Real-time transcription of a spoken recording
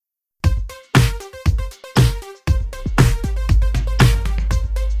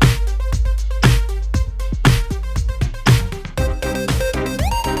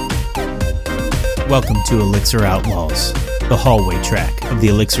Welcome to Elixir Outlaws, the hallway track of the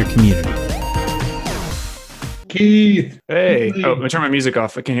Elixir community. Keith. Hey. Oh, I'm going to turn my music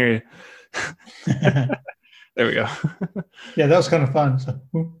off. I can hear you. There we go. Yeah, that was kind of fun. So.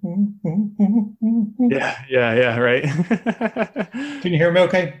 Yeah, right. Can you hear me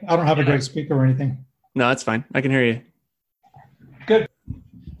okay? I don't have a great speaker or anything. No, that's fine. I can hear you. Good.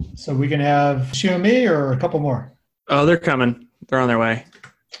 So we can have Shu and me or a couple more? Oh, they're coming. They're on their way.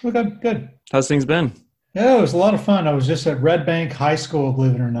 Okay, good. How's things been? Yeah, it was a lot of fun. I was just at Red Bank High School,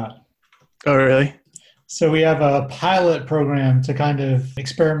 believe it or not. Oh, really? So we have a pilot program to kind of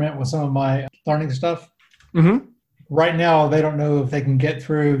experiment with some of my learning stuff. Mm-hmm. Right now, they don't know if they can get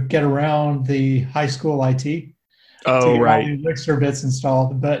around the high school IT. Oh, right. All the Elixir bits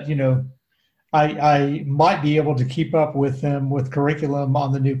installed, but I might be able to keep up with them with curriculum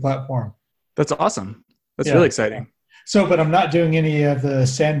on the new platform. That's awesome. That's really exciting. So, but I'm not doing any of the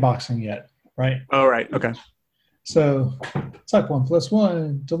sandboxing yet, right? Oh, right. Okay. So type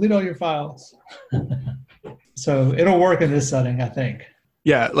 1+1, delete all your files. So it'll work in this setting, I think.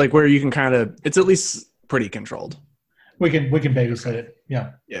 Yeah, like where you can kind of, it's at least pretty controlled. We can babysit it.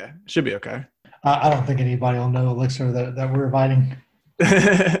 Yeah. Yeah, should be okay. I don't think anybody will know Elixir that we're inviting.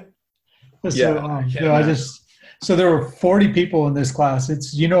 So there were 40 people in this class.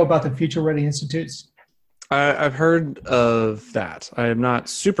 It's, about the Future Ready Institutes? I've heard of that. I am not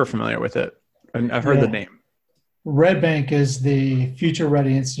super familiar with it. I've heard the name. Red Bank is the Future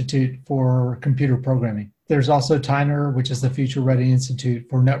Ready Institute for computer programming. There's also Tyner, which is the Future Ready Institute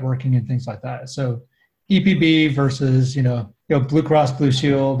for networking and things like that. So EPB versus, Blue Cross Blue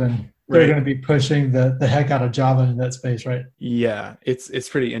Shield, and they're going to be pushing the heck out of Java in that space, right? Yeah, it's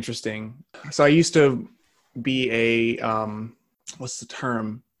pretty interesting. So I used to be a, what's the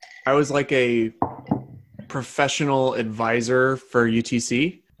term? I was like a professional advisor for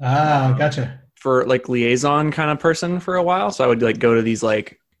UTC. Ah, gotcha. For like liaison kind of person for a while. So I would like go to these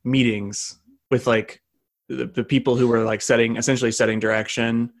like meetings with like the people who were like essentially setting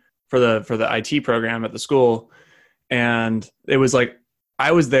direction for the IT program at the school. And it was like,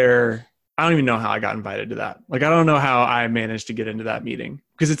 I was there. I don't even know how I got invited to that. Like, I don't know how I managed to get into that meeting,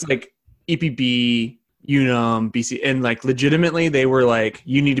 because it's like EPB, Unum, BC, and like legitimately they were like,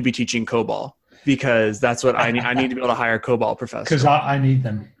 you need to be teaching COBOL, because that's what I need. I need to be able to hire COBOL professors. Because I need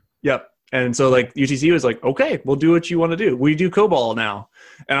them. Yep. And so like UTC was like, okay, we'll do what you want to do. We do COBOL now.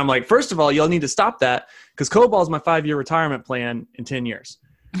 And I'm like, first of all, y'all need to stop that, because COBOL is my 5-year retirement plan in 10 years.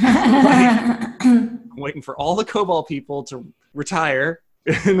 I'm waiting for all the COBOL people to retire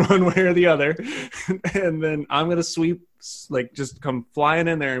in one way or the other. And then I'm going to just come flying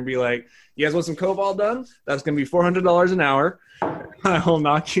in there and be like, you guys want some COBOL done? That's going to be $400 an hour. I will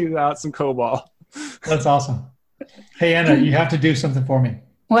knock you out some COBOL. That's awesome. Hey, Anna, you have to do something for me.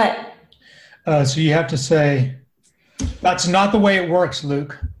 What? So you have to say, that's not the way it works,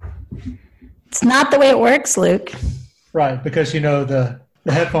 Luke. It's not the way it works, Luke. Right, because the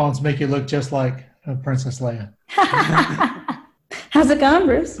headphones make you look just like Princess Leia. How's it going,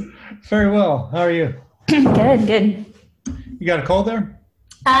 Bruce? Very well. How are you? Good. You got a cold there?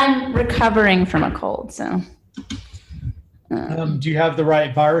 I'm recovering from a cold, so. Do you have the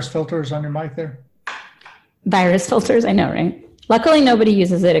right virus filters on your mic there? Virus filters? I know, right? Luckily, nobody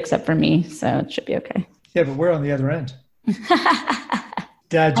uses it except for me, so it should be okay. Yeah, but we're on the other end.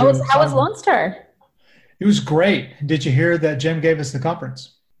 Dad, how was Lone Star? It was great. Did you hear that Jim gave us the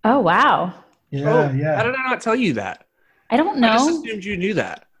conference? Oh, wow. Yeah. How did I not tell you that? I don't know. I just assumed you knew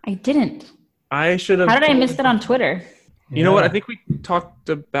that. I didn't. I should have. How did I miss it on Twitter? You know what? I think we talked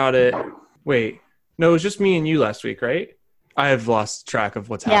about it. Wait. No, it was just me and you last week, right? I have lost track of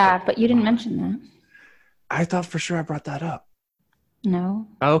what's happened. Yeah, but you didn't mention that. I thought for sure I brought that up. No.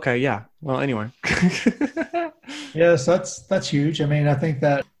 Oh, okay, yeah. Well, anyway. Yes, that's huge. I mean, I think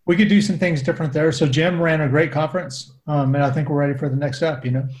that we could do some things different there. So Jim ran a great conference, and I think we're ready for the next step,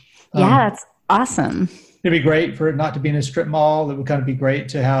 Yeah, that's awesome. It'd be great for it not to be in a strip mall. It would kind of be great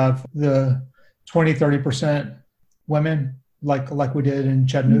to have the 20-30% women like we did in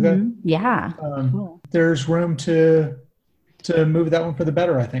Chattanooga. Mm-hmm. Yeah. Cool. There's room to move that one for the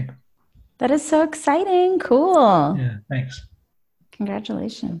better, I think. That is so exciting. Cool. Yeah, thanks.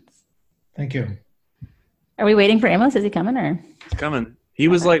 Congratulations. Thank you. Are we waiting for Amos? Is he coming or? He's coming. He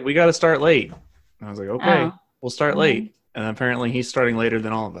was like, we got to start late. And I was like, okay, we'll start late. And apparently he's starting later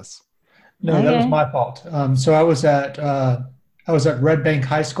than all of us. No, that was my fault. So I was at Red Bank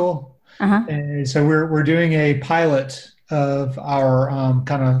High School. Uh-huh. And so we're doing a pilot of our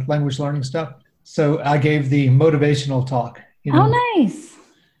kind of language learning stuff. So I gave the motivational talk. Oh, nice.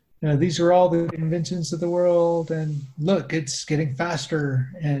 These are all the inventions of the world, and look, it's getting faster,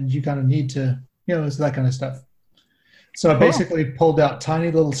 and you kind of need to It's that kind of stuff. So I basically pulled out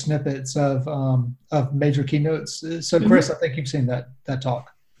tiny little snippets of major keynotes. So Chris, I think you've seen that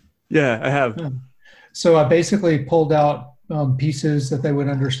talk. Yeah, I have. So I basically pulled out pieces that they would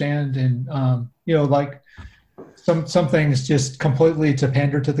understand, and like some things just completely to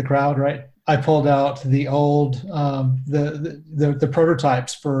pander to the crowd, right? I pulled out the old the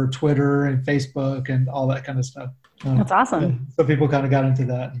prototypes for Twitter and Facebook and all that kind of stuff. That's awesome. So people kind of got into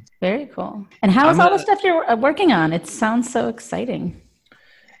that. Very cool. And how is all the stuff you're working on? It sounds so exciting.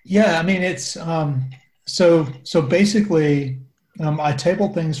 Yeah, I mean, it's so basically, I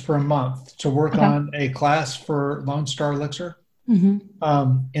tabled things for a month to work on a class for Lone Star Elixir.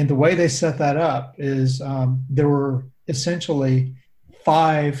 Mm-hmm. And the way they set that up is there were essentially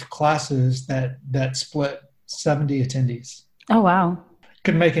 5 classes that split 70 attendees. Oh, wow.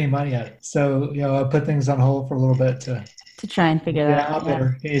 Couldn't make any money at it. So, I put things on hold for a little bit to try and figure that out. I'm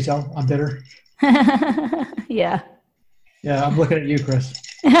bitter. Can you tell? I'm bitter. Yeah. Yeah, I'm looking at you, Chris.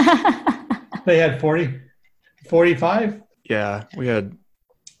 They had 40, 45? Yeah, we had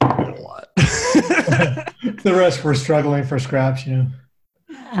a lot. The rest were struggling for scraps, So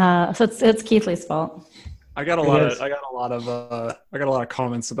it's Keithley's fault. I got a lot of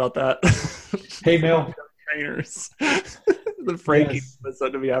comments about that. Hey, Mel. Trainers. The Frankie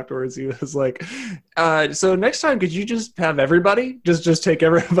said to me afterwards, he was like, so next time could you just have everybody just take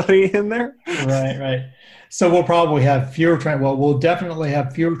everybody in there? Right. So we'll probably have fewer we'll definitely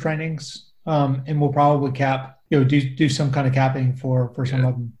have fewer trainings, and we'll probably cap, do some kind of capping for some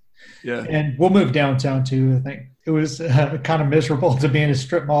of them. Yeah. And we'll move downtown too. I think it was kind of miserable to be in a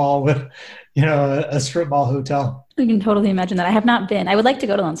strip mall with, a strip mall hotel. You can totally imagine that. I have not been. I would like to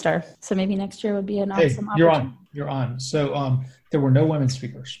go to Lone Star. So maybe next year would be an awesome opportunity. You're on. So there were no women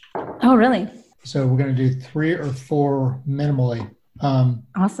speakers. Oh, really? So we're going to do 3 or 4 minimally.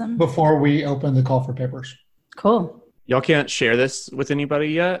 Awesome. Before we open the call for papers. Cool. Y'all can't share this with anybody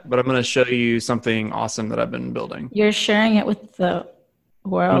yet, but I'm going to show you something awesome that I've been building. You're sharing it with the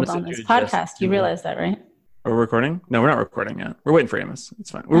world on this podcast. You realize that, right? Are we recording? No, we're not recording yet. We're waiting for Amos. It's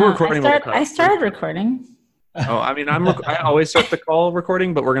fine. We're recording. I started recording. Oh, I mean, I always start the call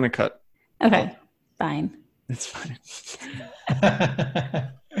recording, but we're going to cut. Okay, fine. It's fine.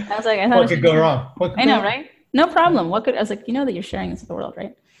 I was like, I thought what could go wrong? I know, right? No problem. I was like, that you're sharing this with the world,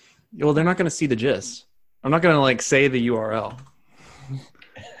 right? Well, they're not going to see the gist. I'm not going to say the URL. All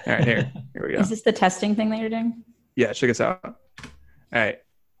right, here we go. Is this the testing thing that you're doing? Yeah, check us out. All right.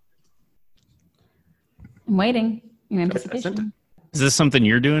 I'm waiting in anticipation. Is this something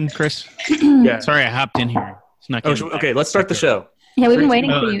you're doing, Chris? Yeah. Sorry, I hopped in here. Okay, let's start the show. Yeah, we've been waiting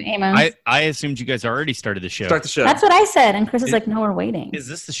for you, Amos. I assumed you guys already started the show. Start the show. That's what I said, and Chris is like, "No, we're waiting." Is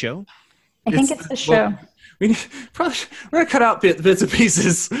this the show? I think it's the show. We're gonna cut out bits and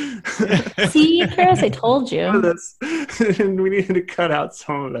pieces. See, Chris, I told you. And we needed to cut out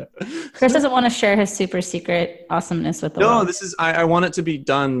some of it. Chris doesn't want to share his super secret awesomeness with the world. No, this is. I want it to be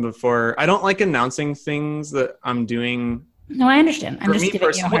done before. I don't like announcing things that I'm doing. No, I understand. I'm just giving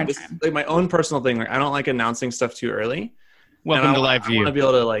you a hard this time. like my own personal thing. Like I don't like announcing stuff too early. Welcome to Live View. I want to be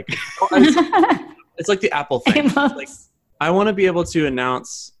able to it's like the Apple thing. Like, I want to be able to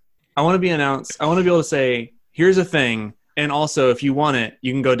announce. I want to be able to say, here's a thing, and also if you want it,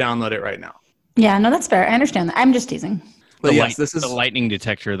 you can go download it right now. Yeah, no, that's fair. I understand that. I'm just teasing. But yes, this is the lightning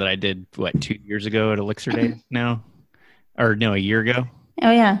detector that I did 2 years ago at Elixir Day now, or no, a year ago. Oh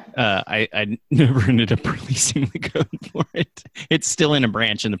yeah. I never ended up releasing the code for it. It's still in a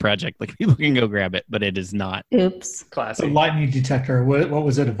branch in the project. Like people can go grab it, but it is not. Oops. classic. A lightning detector. What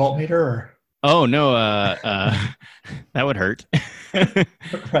was it? A voltmeter or? Oh no, that would hurt.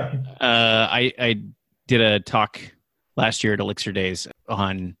 Right. I did a talk last year at Elixir Days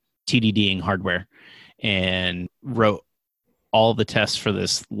on TDDing hardware and wrote all the tests for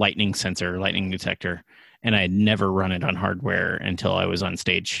this lightning detector. And I had never run it on hardware until I was on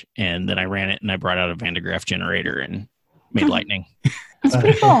stage. And then I ran it and I brought out a Van de Graaff generator and made lightning. That's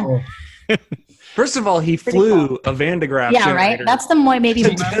pretty cool. First of all, he flew a Van de Graaff generator. Right? That's the maybe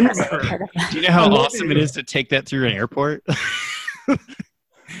more Denver. impressive part of that. Do you know how awesome it is to take that through an airport?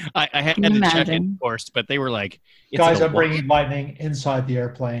 I had to check it, of course, but they were like, guys, I'm bringing lightning inside the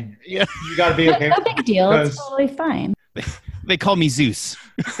airplane. Yeah. You got to be okay. No big deal. It's totally fine. They call me Zeus.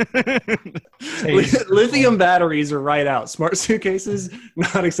 Lithium batteries are right out. Smart suitcases,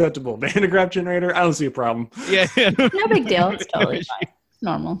 not acceptable. Van de Graaff generator, I don't see a problem. Yeah. No big deal. It's totally fine. It's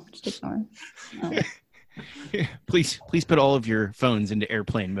normal. Just ignore it. No. Please put all of your phones into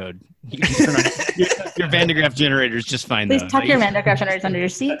airplane mode. You can turn on your Van de Graaff generator is just fine. Please though. tuck your Van de Graaff generators under your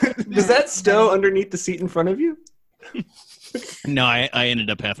seat. Does that stow underneath the seat in front of you? No, I ended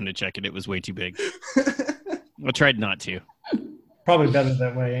up having to check it. It was way too big. I tried not to. Probably better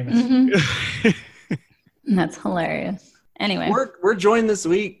that way, Amos. Mhm. That's hilarious. Anyway, We're joined this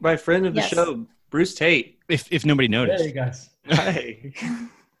week by friend of the Yes. show, Bruce Tate. If nobody noticed. Hey, guys. Hi.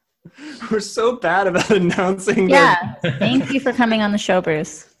 We're so bad about announcing yeah. Thank you for coming on the show,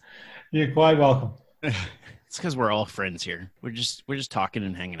 Bruce. You're quite welcome. It's because we're all friends here. We're just talking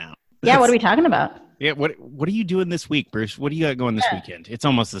and hanging out. Yeah, what are we talking about? Yeah, what are you doing this week, Bruce? What do you got going this weekend? It's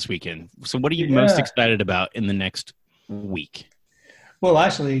almost this weekend. So what are you most excited about in the next week? Well,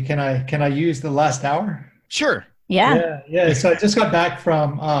 actually, can I use the last hour? Sure. Yeah. So I just got back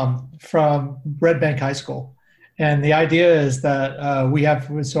from Red Bank High School, and the idea is that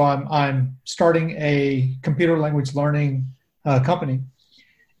I'm starting a computer language learning company,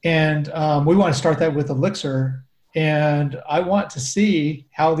 and we want to start that with Elixir, and I want to see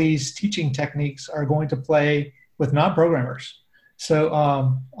how these teaching techniques are going to play with non-programmers. So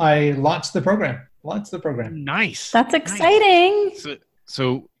I launched the program. Nice. That's exciting.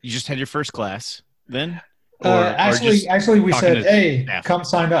 So you just had your first class then? Actually, we talking said, to hey, staff? come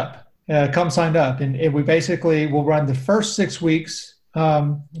sign up. And we basically will run the first 6 weeks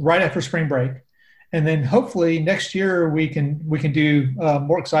right after spring break. And then hopefully next year we can do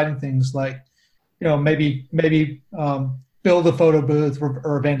more exciting things like, maybe build a photo booth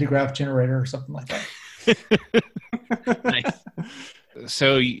or a Van de Graaff generator or something like that. Nice.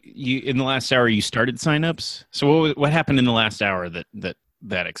 So you in the last hour you started signups. So what happened in the last hour that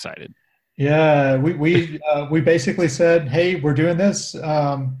excited? Yeah, we basically said, hey, we're doing this.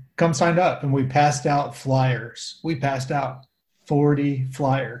 Come sign up, and we passed out flyers. We passed out 40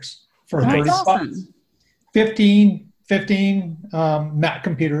 flyers for That's 30 awesome. spots. 15 Mac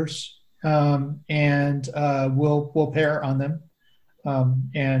computers, and we'll pair on them.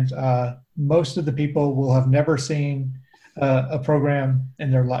 And most of the people will have never seen a program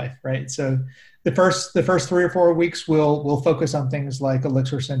in their life, right? So the first 3 or 4 weeks we'll focus on things like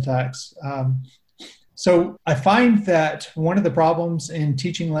Elixir syntax. So I find that one of the problems in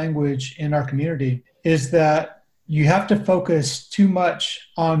teaching language in our community is that you have to focus too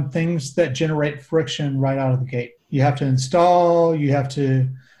much on things that generate friction right out of the gate. You have to install, you have to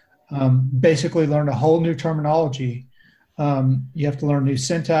basically learn a whole new terminology. You have to learn new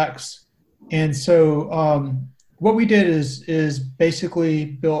syntax. And so what we did is basically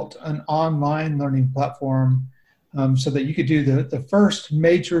built an online learning platform so that you could do the first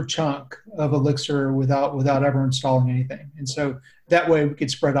major chunk of Elixir without ever installing anything. And so that way we could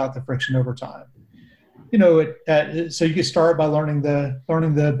spread out the friction over time. So you could start by learning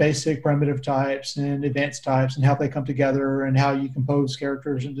the basic primitive types and advanced types and how they come together and how you compose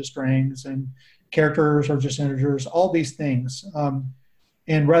characters into strings and characters or just integers, all these things.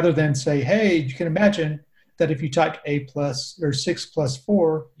 And rather than say, hey, you can imagine that if you typed 6 plus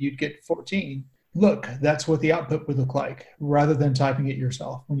 4, you'd get 14. Look, that's what the output would look like, rather than typing it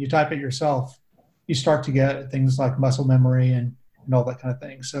yourself. When you type it yourself, you start to get things like muscle memory and all that kind of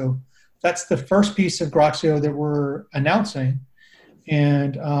thing. So that's the first piece of Groxio that we're announcing.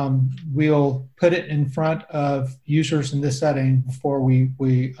 And we'll put it in front of users in this setting before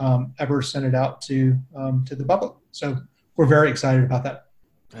we ever send it out to the public. So we're very excited about that.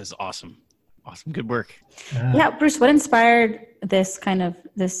 That's awesome. Awesome. Good work. Yeah, Bruce, what inspired the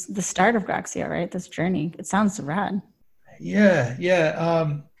start of Groxio, right? This journey. It sounds rad.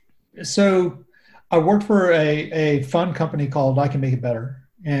 Yeah. So I worked for a fun company called I Can Make It Better.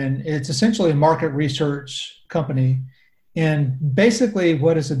 And it's essentially a market research company. And basically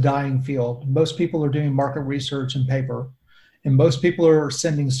what is a dying field? Most people are doing market research in paper, and most people are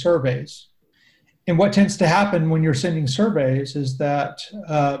sending surveys. And what tends to happen when you're sending surveys is that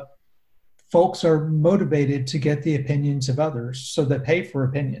folks are motivated to get the opinions of others, so they pay for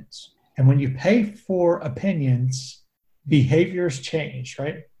opinions. And when you pay for opinions, behaviors change,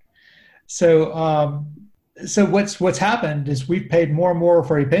 right? So what's happened is we've paid more and more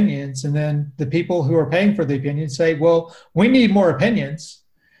for opinions, and then the people who are paying for the opinions say, well, we need more opinions.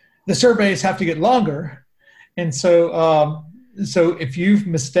 The surveys have to get longer. And so if you've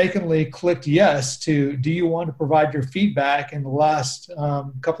mistakenly clicked yes to, do you want to provide your feedback in the last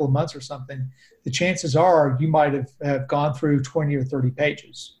couple of months or something, the chances are you might have gone through 20 or 30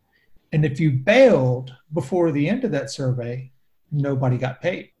 pages. And if you bailed before the end of that survey, nobody got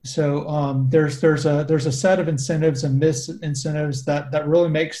paid. So there's a set of incentives and misincentives that really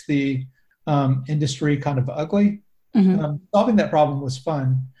makes the industry kind of ugly. Mm-hmm. Solving that problem was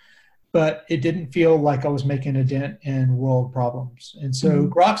fun, but it didn't feel like I was making a dent in world problems. And so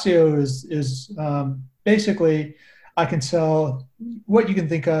Groxio is basically, I can sell what you can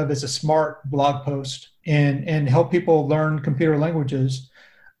think of as a smart blog post and help people learn computer languages,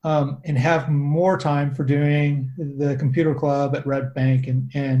 and have more time for doing the computer club at Red Bank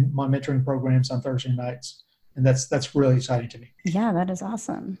and my mentoring programs on Thursday nights. And that's really exciting to me. Yeah, that is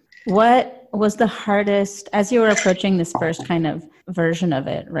awesome. What was the hardest, as you were approaching this first kind of version of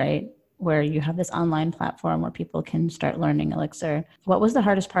it, right? Where you have this online platform where people can start learning Elixir. What was the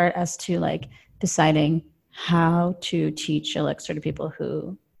hardest part as to like deciding how to teach Elixir to people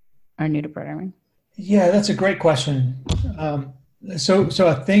who are new to programming? Yeah, that's a great question. So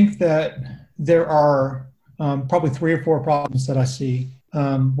I think that there are probably 3 or 4 problems that I see.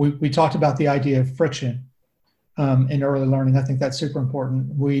 We talked about the idea of friction in early learning. I think that's super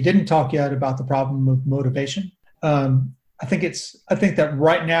important. We didn't talk yet about the problem of motivation. I think that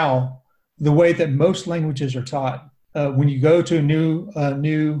right now, the way that most languages are taught, when you go to a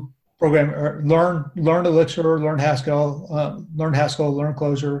new program, or learn Elixir, learn Haskell, learn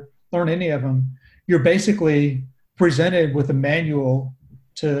Clojure, learn any of them, you're basically presented with a manual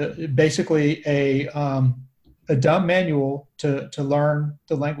to basically a dumb manual to learn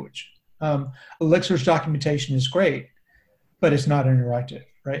the language. Elixir's documentation is great, but it's not interactive,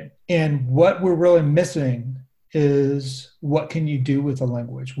 right? And what we're really missing is what can you do with the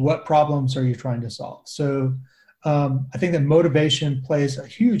language? What problems are you trying to solve? So I think that motivation plays a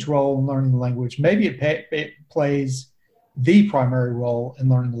huge role in learning the language. Maybe it plays the primary role in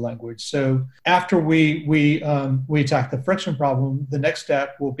learning the language. So after we attack the friction problem, the next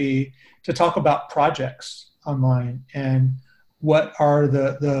step will be to talk about projects online and what are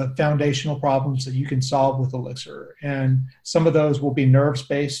the foundational problems that you can solve with Elixir. And some of those will be nerves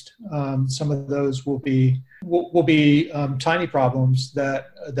based. Some of those will be tiny problems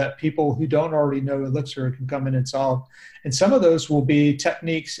that people who don't already know Elixir can come in and solve. And some of those will be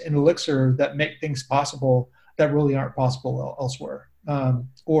techniques in Elixir that make things possible that really aren't possible elsewhere,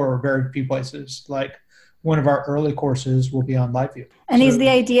 or very few places. Like one of our early courses will be on LiveView. And is the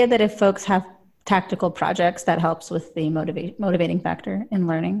idea that if folks have tactical projects, that helps with the motivating factor in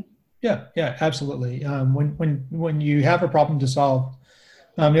learning? Yeah, absolutely. When you have a problem to solve,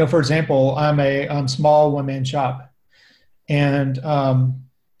 for example, I'm a small one-man shop, and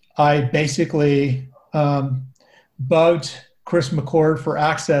I basically bugged Chris McCord for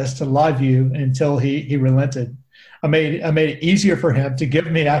access to LiveView until he relented. I made it easier for him to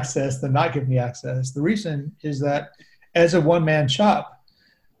give me access than not give me access. The reason is that as a one-man shop,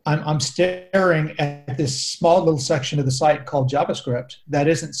 I'm staring at this small little section of the site called JavaScript that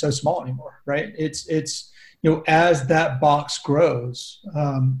isn't so small anymore, right? It's as that box grows,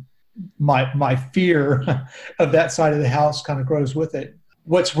 my fear of that side of the house kind of grows with it.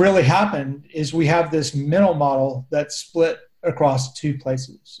 What's really happened is we have this mental model that's split across 2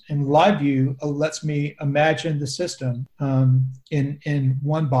 places. And LiveView lets me imagine the system in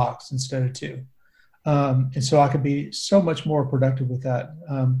one box instead of 2. And so I could be so much more productive with that.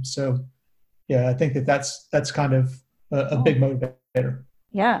 I think that's kind of a big motivator.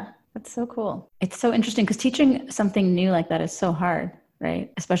 Yeah, that's so cool. It's so interesting because teaching something new like that is so hard,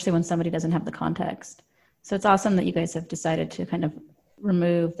 right? Especially when somebody doesn't have the context. So it's awesome that you guys have decided to kind of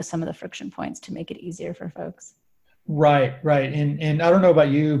remove some of the friction points to make it easier for folks. Right. And I don't know about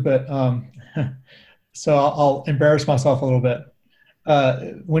you, but so I'll embarrass myself a little bit.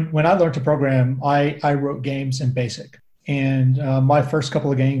 When I learned to program, I wrote games in BASIC. And my first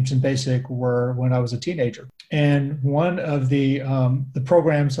couple of games in BASIC were when I was a teenager. And one of the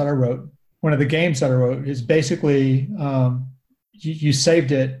programs that I wrote, one of the games that I wrote is basically you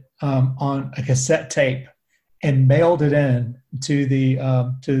saved it on a cassette tape and mailed it in to the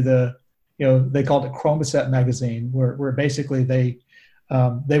they called it Chromaset magazine, where basically they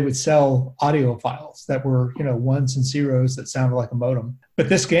would sell audio files that were ones and zeros that sounded like a modem. But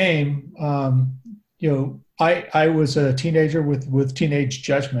this game, I was a teenager with teenage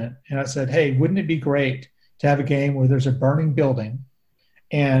judgment, and I said, hey, wouldn't it be great to have a game where there's a burning building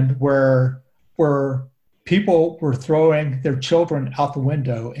and where people were throwing their children out the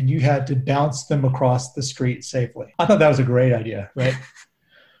window and you had to bounce them across the street safely? I thought that was a great idea, right?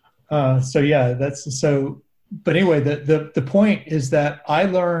 But anyway, the point is that I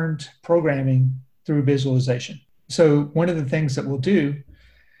learned programming through visualization. So one of the things that we'll do,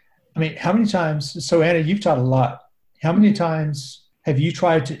 how many times, so Anna, you've taught a lot. How many times have you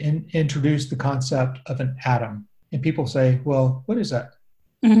tried to introduce the concept of an atom? And people say, well, what is that?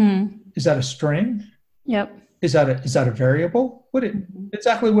 Mm-hmm. Is that a string? Yep. Is that a variable?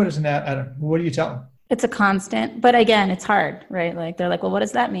 Exactly what is an atom? What do you tell them? It's a constant, but again, it's hard, right? Like they're like, well, what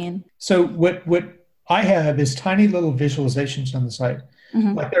does that mean? So what I have is tiny little visualizations on the site.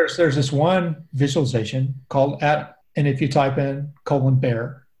 Mm-hmm. Like there's this one visualization called atom. And if you type in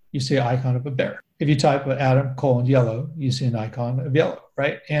 :bear, you see an icon of a bear. If you type Adam :yellow, you see an icon of yellow,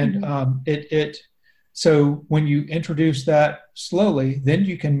 right? And so when you introduce that slowly, then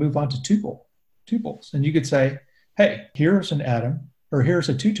you can move on to tuples. And you could say, hey, here's an Adam, or here's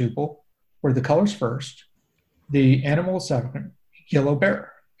a two-tuple where the color's first, the animal is second, yellow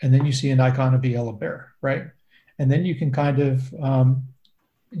bear. And then you see an icon of a yellow bear, right? And then you can kind of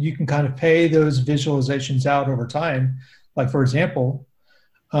pay those visualizations out over time. Like, for example,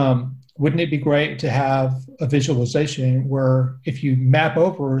 wouldn't it be great to have a visualization where if you map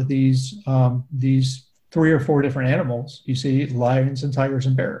over these 3 or 4 different animals, you see lions and tigers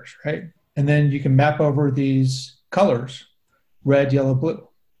and bears, right? And then you can map over these colors, red, yellow, blue.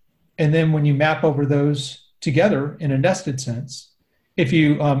 And then when you map over those together in a nested sense, if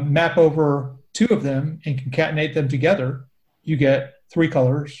you map over 2 of them and concatenate them together, you get 3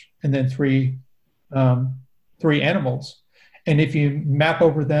 colors and then 3 animals. And if you map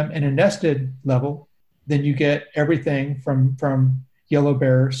over them in a nested level, then you get everything from yellow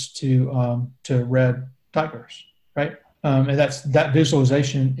bears to red tigers, right? And that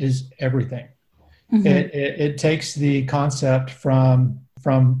visualization is everything. Mm-hmm. It takes the concept from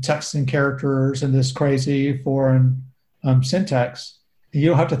text and characters and this crazy foreign syntax. You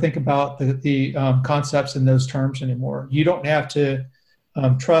don't have to think about the concepts in those terms anymore. You don't have to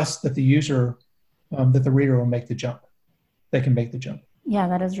trust that the user, that the reader will make the jump. They can make the jump. Yeah,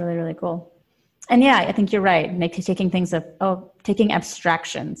 that is really, really cool. And yeah, I think you're right. Taking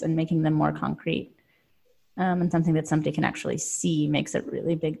abstractions and making them more concrete, and something that somebody can actually see makes a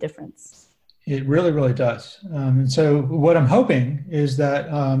really big difference. It really, really does. And so what I'm hoping is that,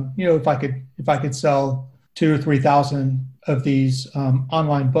 if I could sell 2,000 or 3,000 of these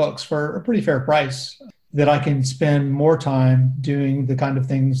online books for a pretty fair price, that I can spend more time doing the kind of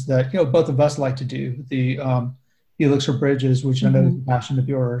things that, both of us like to do, the Elixir Bridges, which I know is a passion of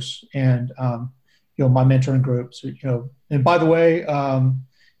yours, and, my mentoring groups, and by the way,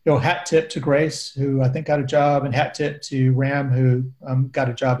 hat tip to Grace, who I think got a job, and hat tip to Ram, who got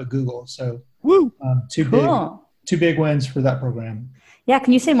a job at Google. So woo, two big wins for that program. Yeah.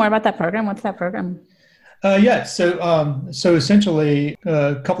 Can you say more about that program? What's that program? Yeah. So essentially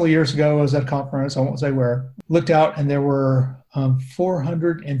a couple of years ago, I was at a conference, I won't say where, looked out and there were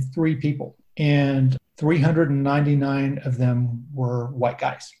 403 people, and 399 of them were white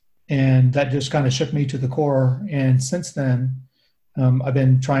guys. And that just kind of shook me to the core. And since then, I've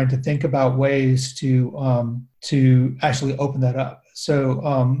been trying to think about ways to actually open that up.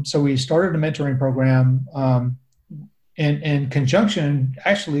 So we started a mentoring program in conjunction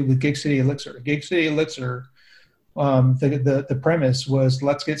actually with Gig City Elixir. Gig City Elixir, the premise was,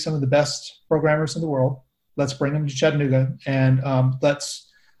 let's get some of the best programmers in the world. Let's bring them to Chattanooga, and let's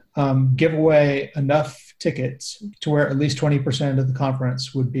give away enough tickets to where at least 20% of the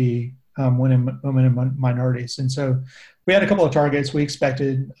conference would be women and minorities. And so we had a couple of targets. We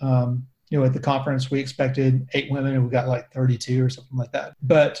expected, at the conference, we expected 8 women, and we got like 32 or something like that.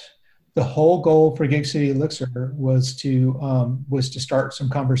 But the whole goal for Gig City Elixir was to start some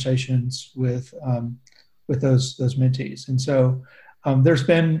conversations with those mentees. And so there's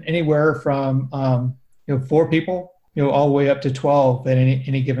been anywhere from 4 people, all the way up to 12 at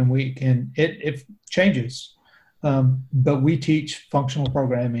any given week, and it changes. But we teach functional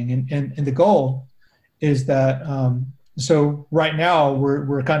programming, and the goal is that. So right now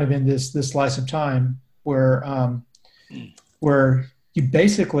we're kind of in this slice of time where you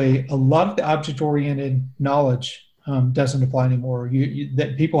basically, a lot of the object-oriented knowledge doesn't apply anymore.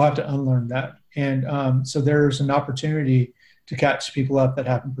 That people have to unlearn that, and so there's an opportunity to catch people up that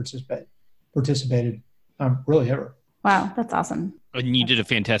haven't participated really ever. Wow, that's awesome. And you did a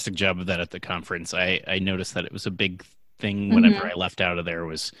fantastic job of that at the conference. I noticed that it was a big thing whenever I left out of there,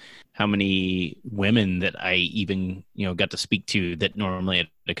 was how many women that I even, got to speak to that normally at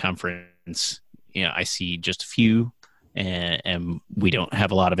a conference, I see just a few, and we don't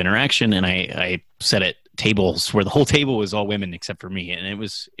have a lot of interaction. And I sat at tables where the whole table was all women except for me. And it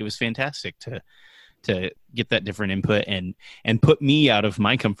was fantastic to get that different input and put me out of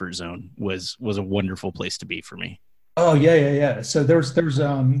my comfort zone was a wonderful place to be for me. Oh yeah. So there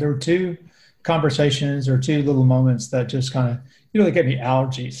were 2 conversations or 2 little moments that just kind of, they gave me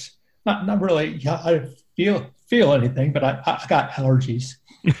allergies. Not really. I feel anything, but I got allergies.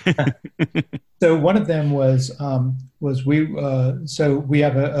 So one of them was we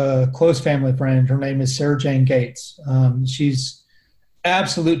have a close family friend. Her name is Sarah Jane Gates. She's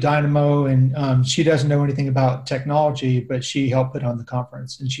absolute dynamo, and she doesn't know anything about technology, but she helped put on the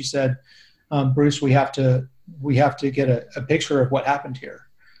conference. And she said, Bruce, we have to get a picture of what happened here.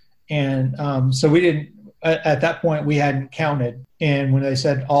 And so we didn't, at that point we hadn't counted. And when they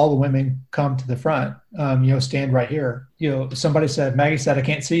said all the women come to the front, stand right here, somebody said, Maggie said, I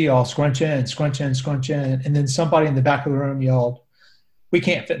can't see y'all, scrunch in, scrunch in, scrunch in. And then somebody in the back of the room yelled, we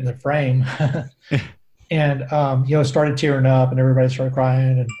can't fit in the frame. And, started tearing up and everybody started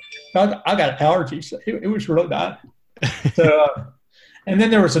crying. And I got allergies. It was really bad. So, and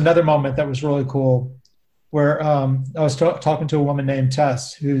then there was another moment that was really cool where I was talking to a woman named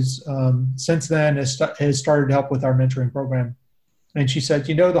Tess, who's since then has started to help with our mentoring program. And she said,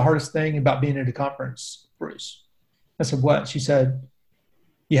 the hardest thing about being at a conference, Bruce? I said, what? She said,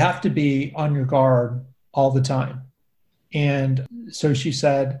 you have to be on your guard all the time. And so she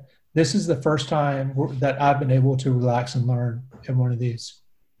said, this is the first time that I've been able to relax and learn at one of these.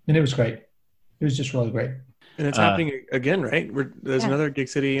 And it was great. It was just really great. And it's happening again, right? There's another Gig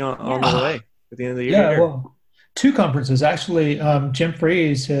City on the way at the end of the year. Yeah, well, 2 conferences. Actually, Jim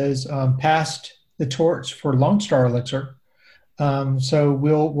Fries has passed the torch for Lone Star Elixir. So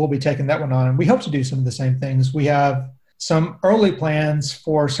we'll be taking that one on. And we hope to do some of the same things. We have some early plans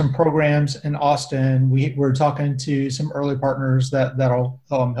for some programs in Austin. We're talking to some early partners that'll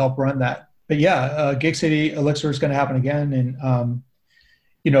help run that. But yeah, Gig City Elixir is going to happen again. And,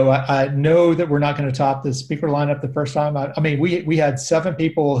 I know that we're not going to top the speaker lineup the first time. I mean, we had 7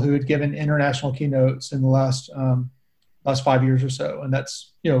 people who had given international keynotes in the last 5 years or so. And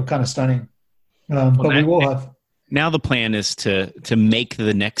that's, kind of stunning. But we will have. Now the plan is to make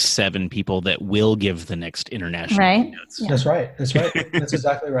the next 7 people that will give the next international keynotes. Yeah. That's right. That's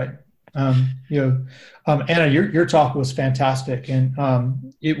exactly right. Anna, your talk was fantastic, and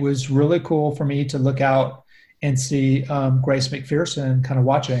it was really cool for me to look out and see Grace McPherson kind of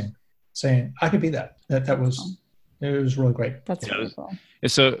watching, saying, "I could be that." It was really great. That's really cool.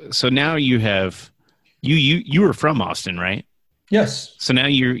 So now you have you were from Austin, right? Yes. So now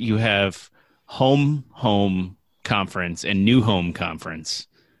you have home conference and new home conference.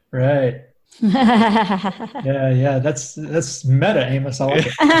 Right. Yeah. That's meta, Amos. I like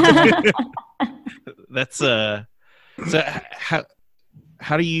it. That's so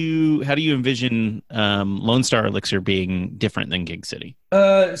how do you envision Lone Star Elixir being different than Gig City?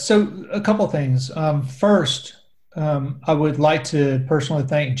 So a couple of things. First, I would like to personally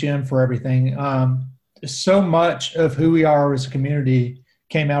thank Jim for everything. So much of who we are as a community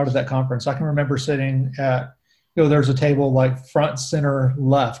came out of that conference. I can remember sitting at there's a table like front center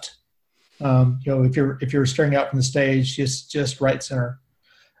left. If you're staring out from the stage, just right center.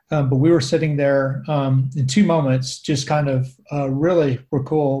 But we were sitting there in 2 moments, just kind of really were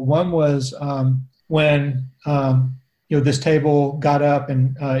cool. One was when this table got up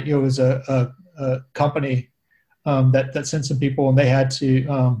and it was a company that sent some people and they had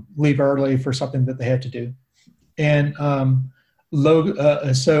to leave early for something that they had to do, and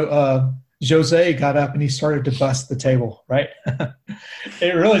Jose got up and he started to bust the table, right?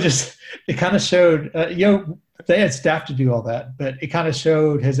 It really it kind of showed, they had staff to do all that, but it kind of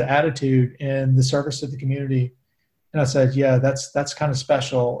showed his attitude in the service of the community. And I said, yeah, that's kind of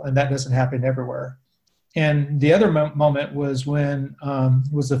special. And that doesn't happen everywhere. And the other moment was when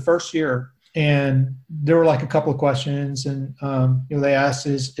was the first year, and there were like a couple of questions, and they asked,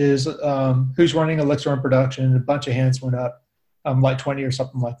 is who's running Elixir in production? And a bunch of hands went up, like 20 or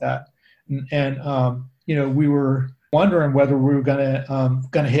something like that. And we were wondering whether we were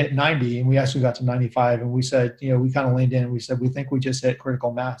gonna hit 90, and we actually got to 95. And we said, we kind of leaned in and we said, we think we just hit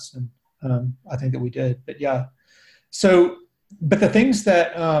critical mass, and I think that we did. But yeah, but the things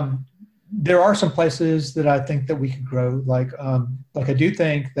that there are some places that I think that we could grow. Like I do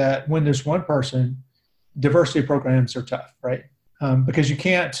think that when there's one person, diversity programs are tough, right? Because you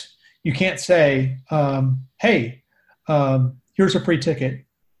can't say, hey, here's a free ticket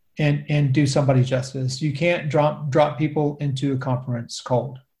and do somebody justice. You can't drop people into a conference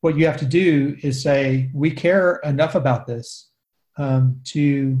cold. What you have to do is say, we care enough about this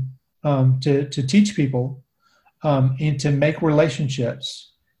to teach people and to make relationships.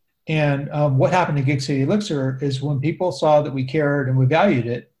 And what happened to Gig City Elixir is when people saw that we cared and we valued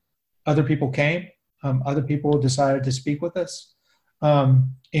it, other people came, other people decided to speak with us,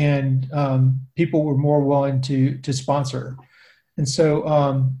 and people were more willing to sponsor. And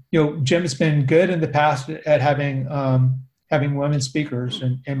so, Jim has been good in the past at having women speakers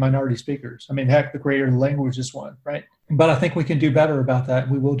and minority speakers. I mean, heck, the creator of the language is one, right? But I think we can do better about that.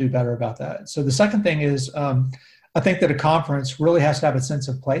 We will do better about that. So the second thing is, I think that a conference really has to have a sense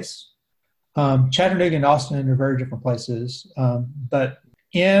of place. Chattanooga and Austin are very different places. But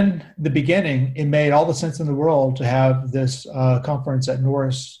in the beginning, it made all the sense in the world to have this conference at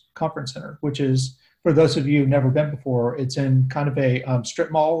Norris Conference Center, which is, for those of you who've never been before, it's in kind of a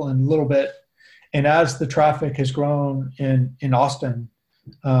strip mall and a little bit And as the traffic has grown in Austin,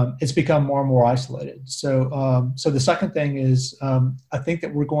 it's become more and more isolated. So the second thing is I think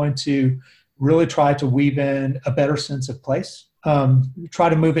that we're going to really try to weave in a better sense of place. Try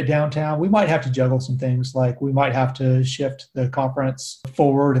to move it downtown. We might have to juggle some things, like we might have to shift the conference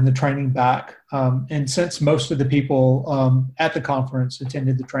forward and the training back. And since most of the people at the conference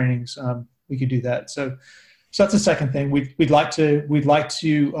attended the trainings, we could do that. So that's the second thing. We'd like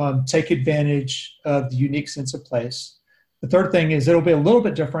to take advantage of the unique sense of place. The third thing is it'll be a little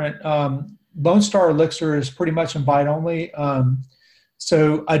bit different. Lone Star Elixir is pretty much invite only.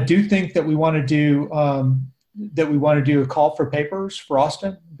 So I do think that we want to do a call for papers for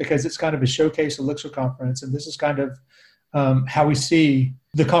Austin, because it's kind of a showcase Elixir conference, and this is kind of how we see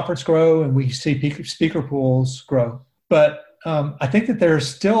the conference grow and we see speaker pools grow. But I think that there's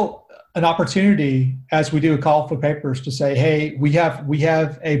still an opportunity as we do a call for papers to say, hey, we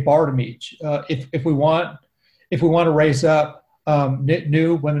have a bar to meet. If we want to raise up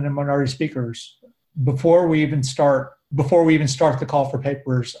new women and minority speakers, before we even start the call for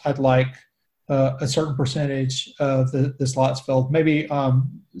papers, I'd like a certain percentage of the slots filled, maybe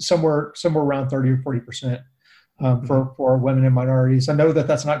somewhere around 30 or 40% for women and minorities. I know that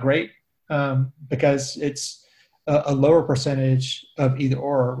that's not great because it's a lower percentage of either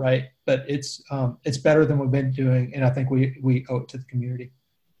or, right? But it's better than we've been doing, and I think we owe it to the community.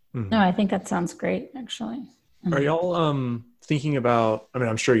 No, I think that sounds great, actually. Are y'all thinking about, I mean,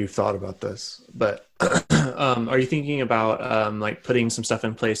 I'm sure you've thought about this, but are you thinking about like putting some stuff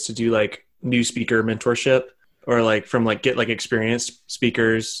in place to do like new speaker mentorship, or like from like get like experienced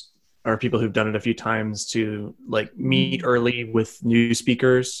speakers or people who've done it a few times to like meet early with new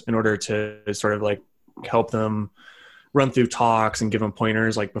speakers in order to sort of like help them run through talks and give them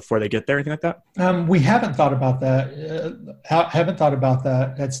pointers like before they get there, anything like that? We haven't thought about that.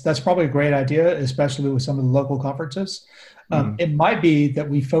 That's probably a great idea, especially with some of the local conferences. It might be that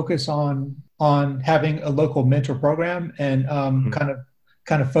we focus on having a local mentor program and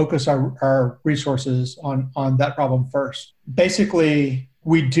kind of focus our resources on that problem first. Basically,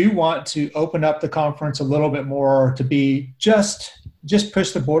 we do want to open up the conference a little bit more to be just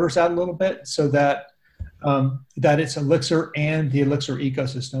push the borders out a little bit, so that it's Elixir and the Elixir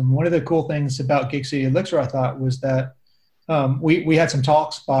ecosystem. One of the cool things about Gig City Elixir, I thought, was that we had some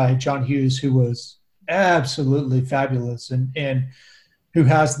talks by John Hughes, who was absolutely fabulous and who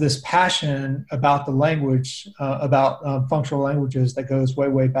has this passion about the language, about functional languages that goes way,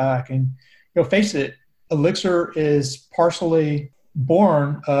 way back. And face it, Elixir is partially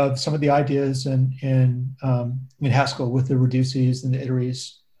born of some of the ideas in Haskell with the reduces and the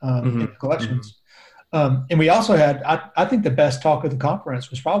iteries in the collections. And we also had, I think the best talk of the conference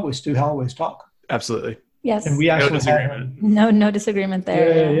was probably Stu Holloway's talk. Absolutely. Yes. And we actually had no disagreement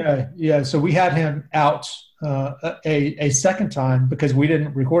there. Yeah. So we had him out a second time because we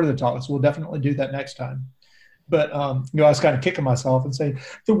didn't record the talk. So we'll definitely do that next time. But I was kind of kicking myself and saying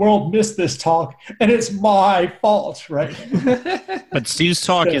the world missed this talk, and it's my fault, right? But Stu's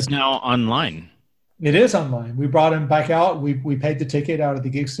talk is now online. It is online. We brought him back out. We paid the ticket out of the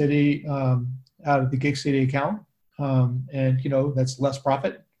Gig City account, and that's less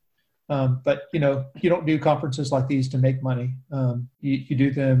profit. But you don't do conferences like these to make money. You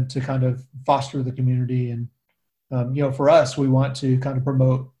do them to kind of foster the community, and for us, we want to kind of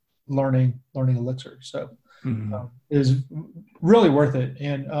promote learning Elixir. So it is really worth it.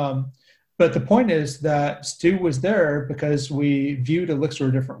 And but the point is that Stu was there because we viewed Elixir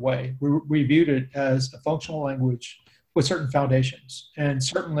a different way. We viewed it as a functional language with certain foundations, and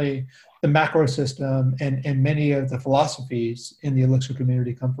certainly the macro system and many of the philosophies in the Elixir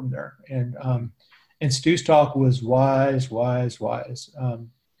community come from there. And Stu's talk was wise.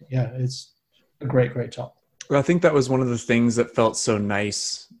 It's a great talk. Well, I think that was one of the things that felt so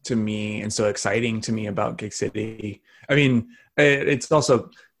nice to me and so exciting to me about Gig City. I mean, it's also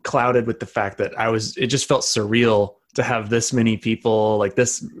clouded with the fact that it just felt surreal to have this many people like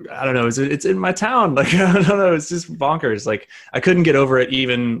this. I don't know. It's in my town. Like, I don't know. It's just bonkers. Like, I couldn't get over it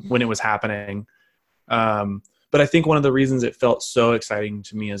even when it was happening. But I think one of the reasons it felt so exciting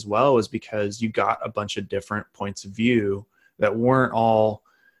to me as well was because you got a bunch of different points of view that weren't all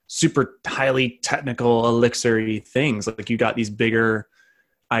super highly technical Elixir-y things. Like, you got these bigger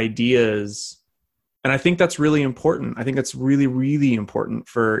ideas. And I think that's really important. I think that's really, really important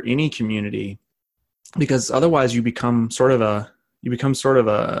for any community, because otherwise you become sort of a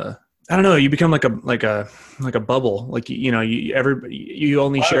I don't know, you become like a bubble. Like, you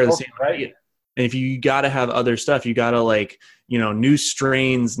only share the same idea. And if you got to have other stuff, you got to like, new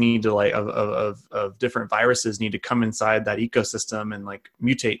strains need to like of different viruses need to come inside that ecosystem and like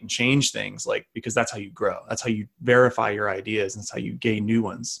mutate and change things, like, because that's how you grow. That's how you verify your ideas. And that's how you gain new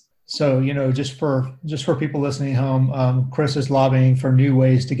ones. So, just for people listening home, Chris is lobbying for new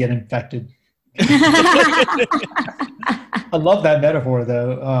ways to get infected. I love that metaphor,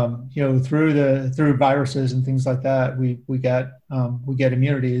 though. Through viruses and things like that, we get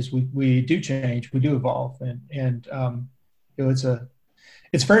immunities. We do change. We do evolve, and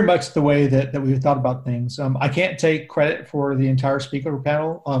it's very much the way that we've thought about things. I can't take credit for the entire speaker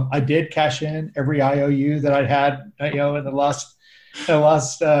panel. I did cash in every IOU that I'd had, in the last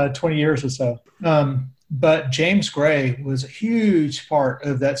 20 years or so. But James Gray was a huge part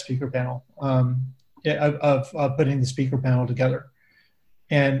of that speaker panel, of putting the speaker panel together.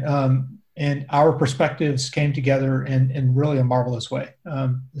 And our perspectives came together in really a marvelous way.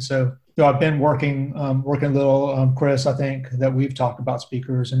 So I've been working a little, Chris, I think that we've talked about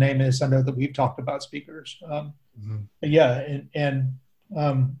speakers, and Amos, I know that we've talked about speakers.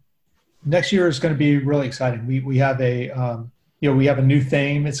 Next year is going to be really exciting. We have we have a new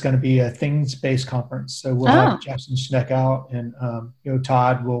theme. It's going to be a things-based conference. So we'll have Jackson Schneck out, and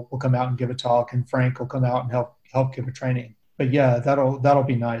Todd will come out and give a talk, and Frank will come out and help give a training. But yeah, that'll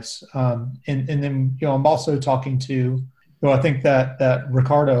be nice. And then I'm also talking to, I think that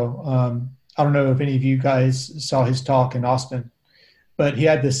Ricardo. I don't know if any of you guys saw his talk in Austin, but he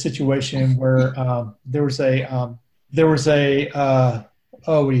had this situation where there was a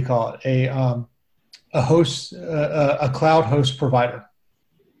what do you call it, a host, a cloud host provider.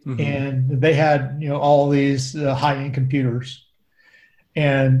 Mm-hmm. And they had, all these high-end computers.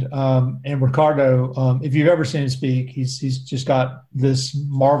 And Ricardo, if you've ever seen him speak, he's just got this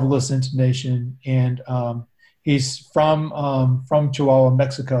marvelous intonation, and he's from Chihuahua,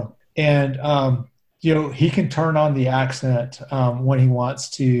 Mexico. And, he can turn on the accent when he wants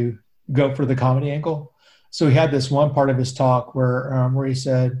to go for the comedy angle. So he had this one part of his talk where he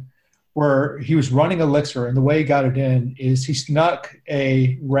said, where he was running Elixir, and the way he got it in is he snuck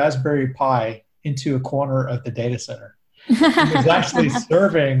a Raspberry Pi into a corner of the data center. He was actually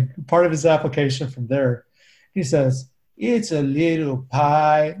serving part of his application from there. He says, "It's a little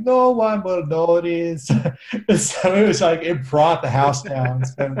pie. No one will notice." So it was like, it brought the house down.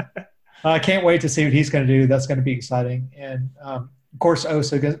 So I can't wait to see what he's going to do. That's going to be exciting. And of course,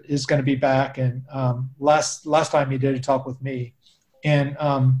 Osa is going to be back. And last time he did a talk with me, and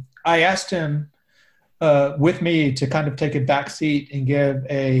I asked him with me to kind of take a back seat and give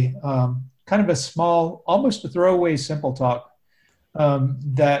a kind of a small, almost a throwaway, simple talk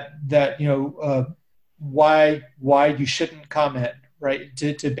why you shouldn't comment, right?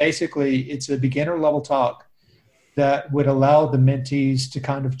 To basically, it's a beginner level talk that would allow the mentees to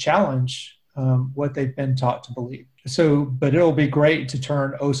kind of challenge what they've been taught to believe. So, but it'll be great to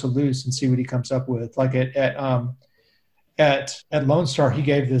turn Osa loose and see what he comes up with. Like at Lone Star, he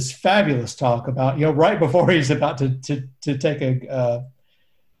gave this fabulous talk about, right before he's about to take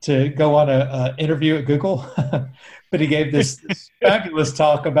to go on a interview at Google, but he gave this fabulous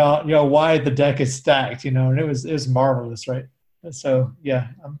talk about, why the deck is stacked, and it was marvelous, right? So yeah,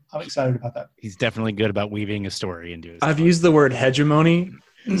 I'm excited about that. He's definitely good about weaving a story into his I've used the word hegemony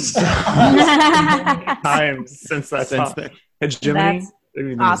time since that hegemony.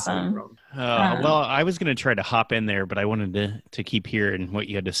 That's awesome. Well, I was going to try to hop in there, but I wanted to keep hearing what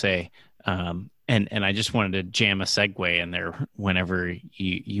you had to say. And I just wanted to jam a segue in there whenever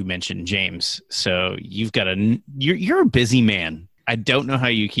you mentioned James. So you've got you're a busy man. I don't know how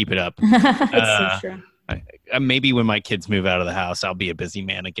you keep it up. It's so true. Maybe when my kids move out of the house, I'll be a busy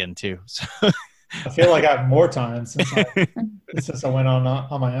man again too. So. I feel like I have more time since I went on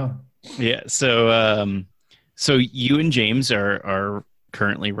my own. Yeah. So you and James are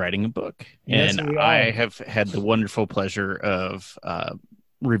currently writing a book, yes, and I have had the wonderful pleasure of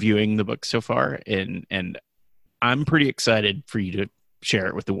reviewing the book so far, and I'm pretty excited for you to share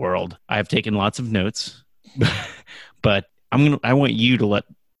it with the world. I've taken lots of notes, but I want you to let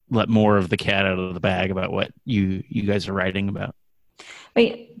more of the cat out of the bag about what you guys are writing about.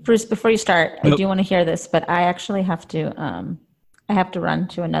 Wait, Bruce, before you start, I do want to hear this, but I actually have to run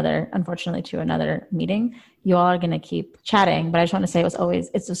to another meeting. You all are going to keep chatting, but I just want to say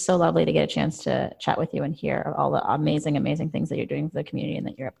it's just so lovely to get a chance to chat with you and hear all the amazing, amazing things that you're doing for the community and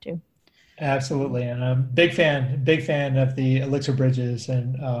that you're up to. Absolutely. And I'm big fan of the Elixir Bridges,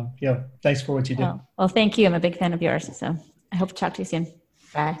 and thanks for what you do. Well, thank you. I'm a big fan of yours. So I hope to talk to you soon.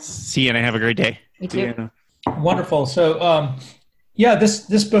 Bye. See you, and have a great day. You too. Wonderful. So,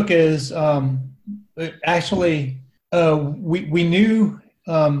 this book is actually we knew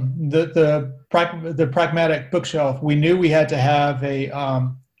the the pragmatic bookshelf, we knew we had to have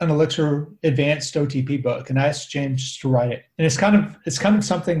an Elixir advanced OTP book, and I asked James to write it. And it's kind of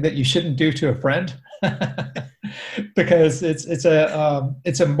something that you shouldn't do to a friend because it's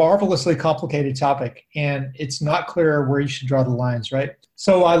a marvelously complicated topic, and it's not clear where you should draw the lines, right?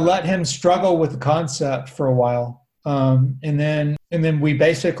 So I let him struggle with the concept for a while, and then we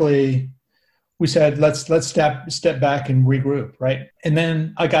said let's step back and regroup, right? And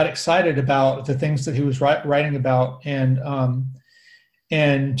then I got excited about the things that he was writing about,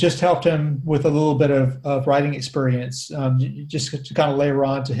 and just helped him with a little bit of writing experience, just to kind of layer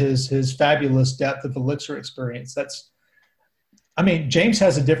on to his fabulous depth of Elixir experience. James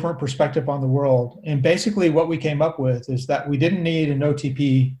has a different perspective on the world. And basically what we came up with is that we didn't need an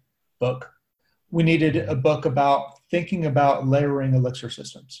OTP book. We needed a book about thinking about layering Elixir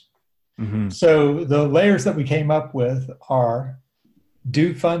systems. Mm-hmm. So the layers that we came up with are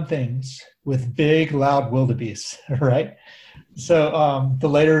do fun things with big, loud wildebeests, right? So the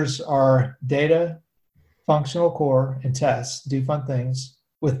layers are data, functional core, and tests, do fun things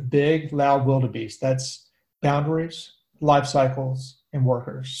with big, loud wildebeest. That's boundaries, life cycles, and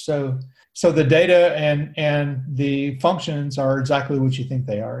workers. So the data and the functions are exactly what you think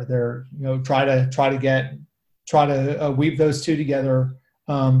they are. They're, try to weave those two together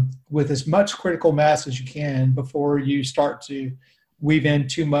with as much critical mass as you can before you start to weave in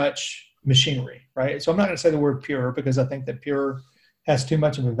too much machinery, right? So I'm not going to say the word pure because I think that pure has too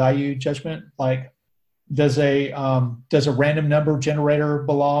much of a value judgment. Like, does a random number generator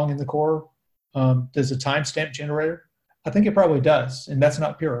belong in the core? Does a timestamp generator? I think it probably does, and that's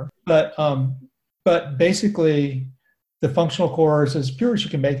not pure. But basically, the functional core is as pure as you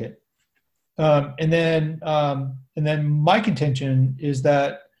can make it. And then my contention is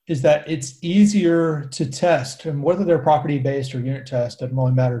that it's easier to test, and whether they're property based or unit test doesn't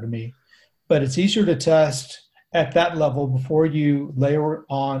really matter to me. But it's easier to test at that level before you layer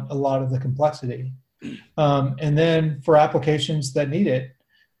on a lot of the complexity. And then for applications that need it,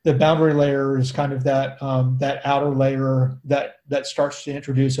 the boundary layer is kind of that outer layer that starts to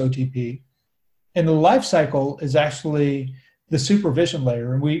introduce OTP. And the life cycle is actually the supervision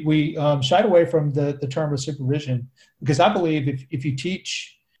layer. And we shied away from the term of supervision because I believe if you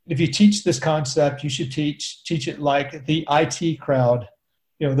teach this concept, you should teach it like the IT crowd.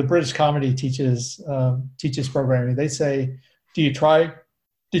 The British comedy teaches programming. They say, did you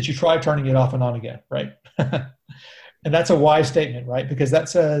try turning it off and on again, right? And that's a wise statement, right? Because that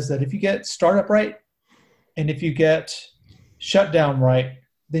says that if you get startup right and if you get shutdown right,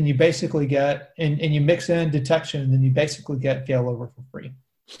 then you basically get, and you mix in detection, then you basically get failover for free.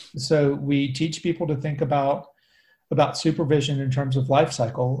 So we teach people to think about supervision in terms of life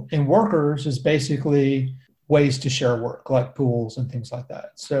cycle, and workers is basically ways to share work, like pools and things like that.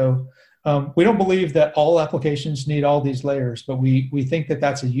 So we don't believe that all applications need all these layers, but we think that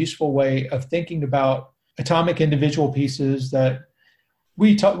that's a useful way of thinking about atomic individual pieces that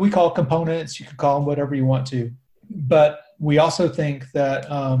we call components. You can call them whatever you want to, but we also think that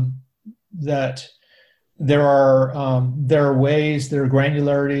that there are ways, there are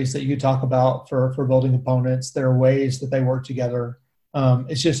granularities that you talk about for building components. There are ways that they work together.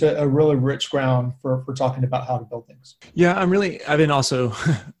 It's just a really rich ground for talking about how to build things. Yeah, I've been also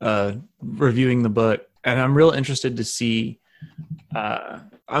reviewing the book, and I'm real interested to see,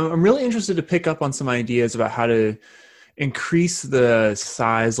 I'm really interested to pick up on some ideas about how to increase the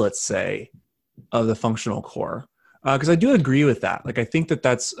size, let's say, of the functional core. Because I do agree with that. Like, I think that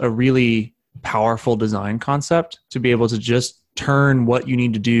that's a really powerful design concept to be able to just turn what you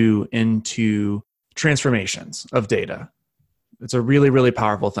need to do into transformations of data. It's a really, really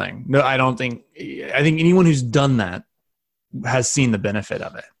powerful thing. No, I think anyone who's done that has seen the benefit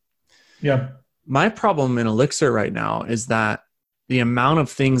of it. Yeah. My problem in Elixir right now is that the amount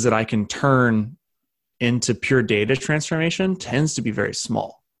of things that I can turn into pure data transformation tends to be very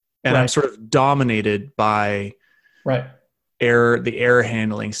small. And right. I'm sort of dominated by right. the error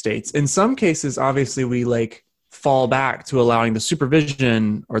handling states. In some cases, obviously, we fall back to allowing the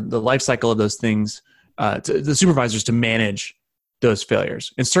supervision or the life cycle of those things, to the supervisors to manage those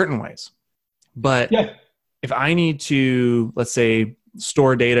failures in certain ways. But if I need to, let's say,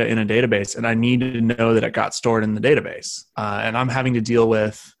 store data in a database and I need to know that it got stored in the database, and I'm having to deal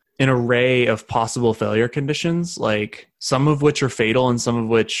with an array of possible failure conditions, like some of which are fatal and some of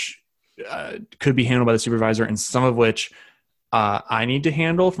which could be handled by the supervisor and some of which I need to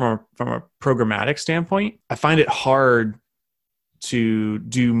handle from a programmatic standpoint, I find it hard to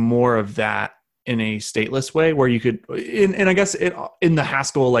do more of that in a stateless way where you could, and I guess in the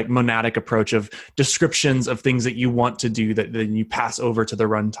Haskell like monadic approach of descriptions of things that you want to do that then you pass over to the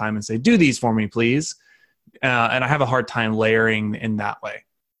runtime and say, do these for me, please. And I have a hard time layering in that way.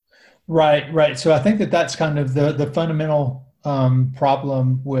 Right. So I think that's kind of the fundamental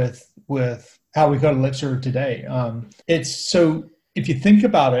problem with how we go to Elixir today. It's so if you think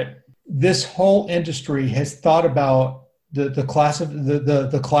about it, this whole industry has thought about the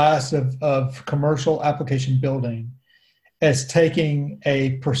class of commercial application building as taking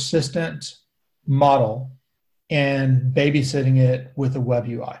a persistent model and babysitting it with a web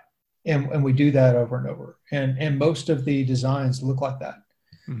UI. And we do that over and over. And most of the designs look like that.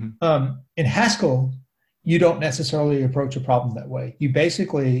 Mm-hmm. In Haskell, you don't necessarily approach a problem that way. You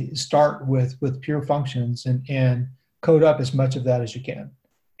basically start with pure functions and code up as much of that as you can.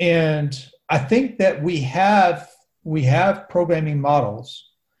 And I think that we have programming models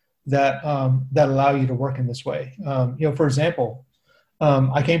that allow you to work in this way. For example,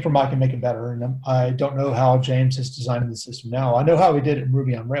 I came from I Can Make It Better, and I don't know how James is designing the system now. I know how we did it in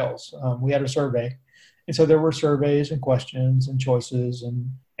Ruby on Rails. We had a survey, and so there were surveys and questions and choices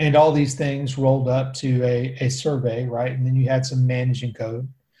and all these things rolled up to a survey, right? And then you had some managing code.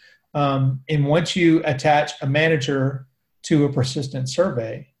 And once you attach a manager to a persistent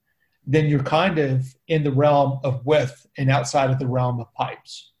survey, then you're kind of in the realm of width and outside of the realm of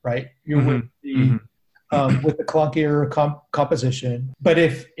pipes, right? You're with the clunkier composition. But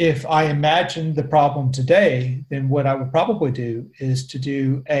if I imagine the problem today, then what I would probably do is to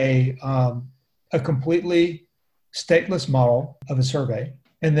do a completely stateless model of a survey,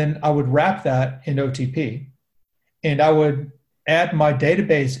 and then I would wrap that in OTP, and I would add my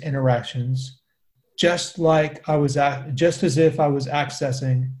database interactions just as if I was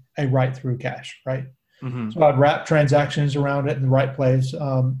accessing a write-through cache, right? Mm-hmm. So I'd wrap transactions around it in the right place,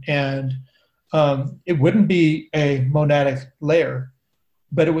 and it wouldn't be a monadic layer,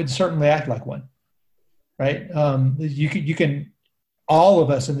 but it would certainly act like one, right? You can, all of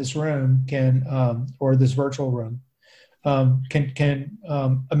us in this room can, or this virtual room, can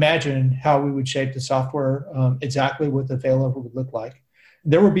imagine how we would shape the software, exactly what the failover would look like.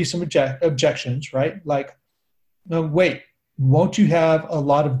 There would be some objections, right? Like, no, wait, won't you have a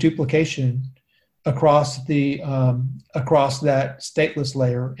lot of duplication across across that stateless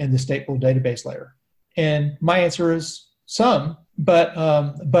layer and the stateful database layer? And my answer is some, but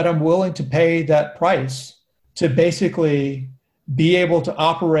I'm willing to pay that price to basically be able to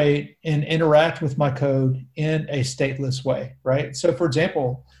operate and interact with my code in a stateless way, right? So for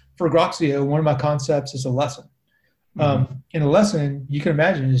example, for Groxio, one of my concepts is a lesson. Mm-hmm. In a lesson, you can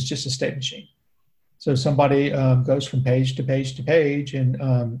imagine it's just a state machine. So somebody goes from page to page to page and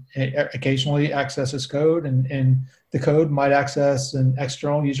occasionally accesses code, and the code might access an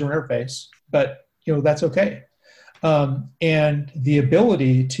external user interface, but that's okay. And the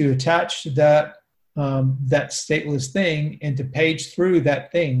ability to attach that stateless thing and to page through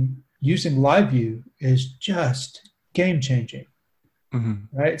that thing using LiveView is just game changing. Mm-hmm.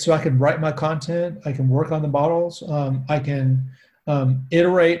 Right? So I can write my content, I can work on the models, I can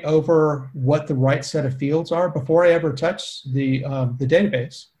iterate over what the right set of fields are before I ever touch the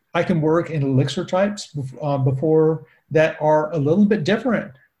database. I can work in Elixir types before that are a little bit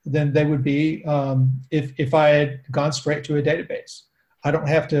different than they would be if I had gone straight to a database. I don't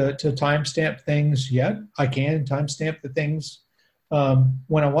have to timestamp things yet. I can timestamp the things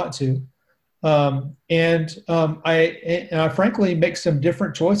when I want to. And I frankly make some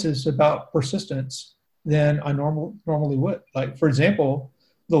different choices about persistence than I normally would. Like, for example,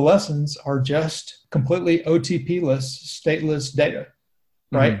 the lessons are just completely OTP-less, stateless data,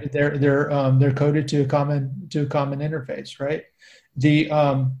 right? Mm-hmm. They're coded to a common interface, right?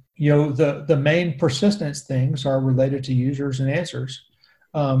 The main persistence things are related to users and answers,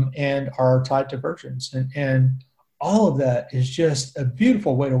 and are tied to versions, and all of that is just a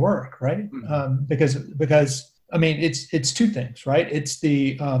beautiful way to work, right? Mm-hmm. Because I mean, it's two things, right? It's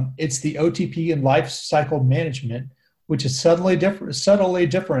the OTP and life cycle management, which is subtly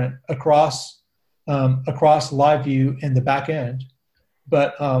different across LiveView and the back end.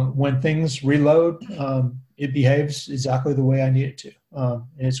 But when things reload, it behaves exactly the way I need it to, and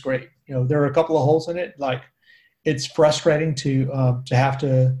it's great. There are a couple of holes in it. Like, it's frustrating to have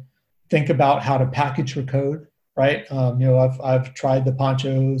to think about how to package your code, right? I've tried the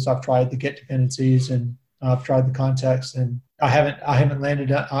ponchos, I've tried the Git dependencies, and I've tried the context, and I haven't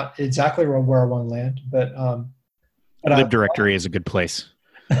landed exactly where I want to land. But libdirectory is a good place.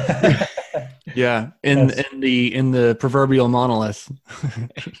 Yeah, in the proverbial monolith.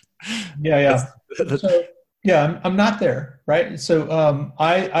 Yeah. Yeah, I'm not there, right? So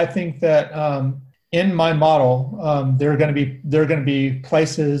I think that in my model, there are going to be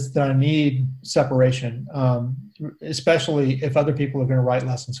places that I need separation, especially if other people are going to write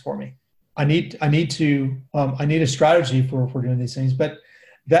lessons for me. I need a strategy for doing these things, but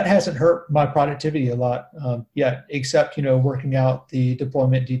that hasn't hurt my productivity a lot yet, except working out the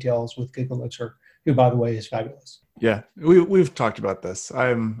deployment details with Gig Elixir, who by the way is fabulous. Yeah, we've talked about this.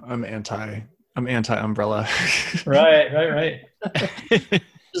 I'm anti umbrella. Right.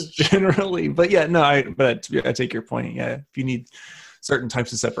 Just generally, but yeah, no, I take your point. Yeah, if you need certain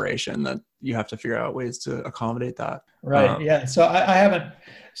types of separation, that you have to figure out ways to accommodate that. Right. Yeah. So I haven't.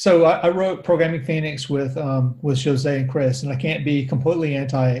 So I wrote Programming Phoenix with Jose and Chris, and I can't be completely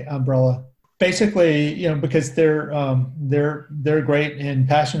anti-umbrella. Basically, because they're great and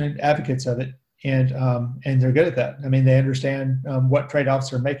passionate advocates of it, and they're good at that. I mean, they understand what trade-offs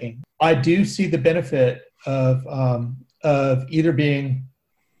they're making. I do see the benefit of either being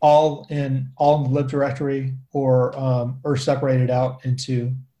all in the lib directory or separated out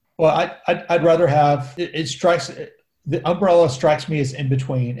into. Well, I'd rather have it strikes. The umbrella strikes me as in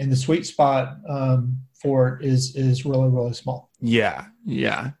between, and the sweet spot for it is really, really small. Yeah.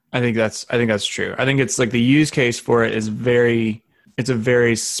 I think that's true. I think it's like the use case for it is it's a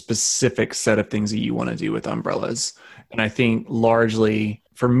very specific set of things that you want to do with umbrellas. And I think largely,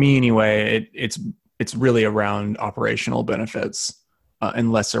 for me anyway, it's really around operational benefits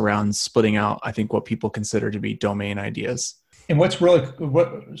and less around splitting out, I think, what people consider to be domain ideas. And what's really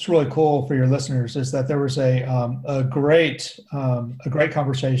cool for your listeners is that there was a great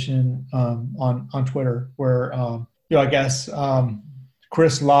conversation on Twitter where I guess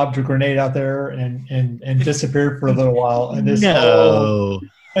Chris lobbed a grenade out there and disappeared for a little while, and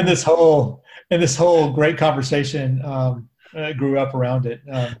this whole great conversation grew up around it.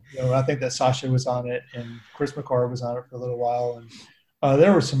 I think that Sasha was on it and Chris McCarr was on it for a little while, and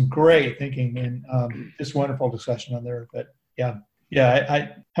there was some great thinking and just wonderful discussion on there. But yeah, I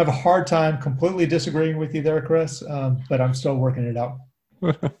have a hard time completely disagreeing with you there, Chris, but I'm still working it out.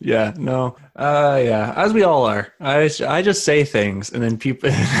 Yeah, no. Yeah, as we all are. I just say things and then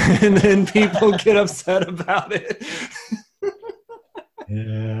people get upset about it.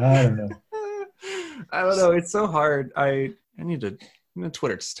 Yeah, I don't know. I don't know. It's so hard. I need to.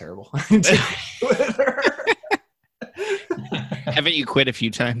 Twitter's terrible. Twitter. Haven't you quit a few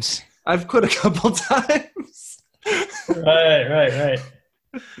times? I've quit a couple times. Right.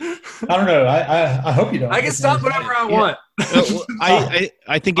 I don't know. I hope you don't. I can stop whenever I want.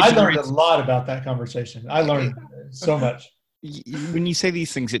 I think I learned a lot about that conversation. I learned so much. When you say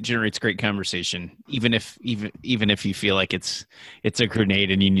these things, it generates great conversation, even if you feel like it's a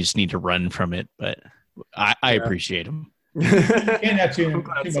grenade and you just need to run from it. But I appreciate them. You can't have too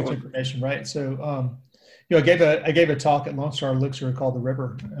much information, right? So, I gave a talk at Lone Star Elixir called The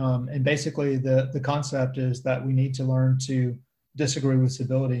River, and basically the concept is that we need to learn to disagree with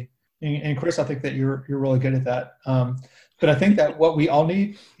civility. And Chris, I think that you're really good at that. But I think that what we all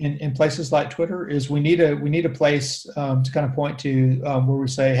need in places like Twitter is we need a place to kind of point to where we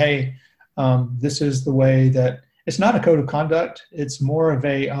say, hey, this is the way that it's not a code of conduct. It's more of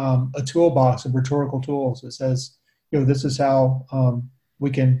a toolbox of rhetorical tools that says, this is how we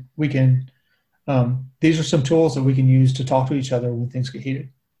can. These are some tools that we can use to talk to each other when things get heated.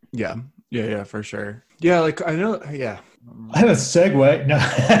 Yeah, for sure. Yeah, like I know. Yeah, I have a segue. No,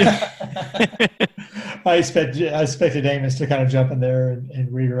 I expected Amos to kind of jump in there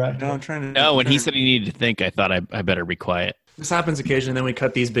and redirect. No, I'm trying to. No, when he said he needed to think, I thought I better be quiet. This happens occasionally. Then we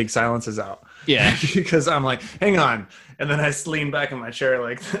cut these big silences out. Yeah, because I'm like, hang on, and then I lean back in my chair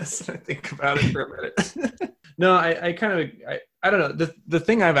like this and I think about it for a minute. No, I don't know. The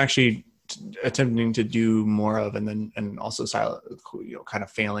thing I've actually attempting to do more of and also kind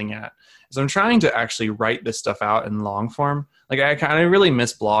of failing at is I'm trying to actually write this stuff out in long form. Like I kind of really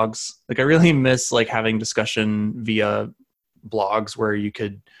miss blogs. Like I really miss like having discussion via blogs where you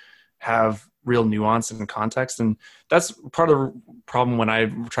could have real nuance and context. And that's part of the problem when I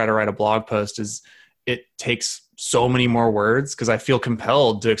try to write a blog post is it takes so many more words because I feel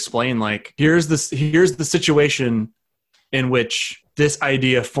compelled to explain like, here's the situation in which this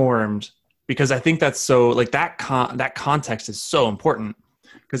idea formed. Because I think that's so like that context is so important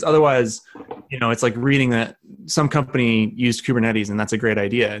because otherwise, it's like reading that some company used Kubernetes and that's a great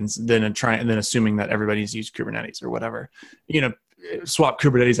idea. And then assuming that everybody's used Kubernetes or whatever, swap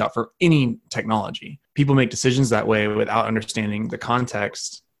Kubernetes out for any technology. People make decisions that way without understanding the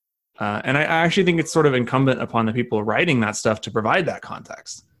context. And I actually think it's sort of incumbent upon the people writing that stuff to provide that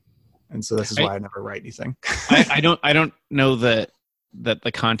context. And so this is why I never write anything. I don't know that that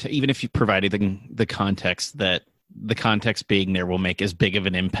the context, even if you provided the context, that the context being there will make as big of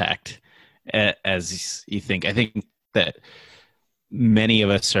an impact as you think. I think that many of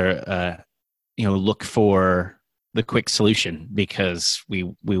us are, look for the quick solution because we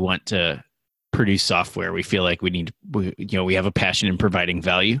want to produce software. We feel like we have a passion in providing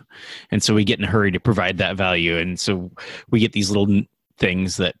value. And so we get in a hurry to provide that value. And so we get these little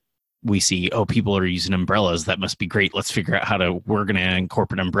things that we see, people are using umbrellas. That must be great. Let's figure out we're going to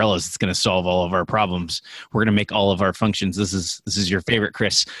incorporate umbrellas. It's going to solve all of our problems. We're going to make all of our functions. This is your favorite,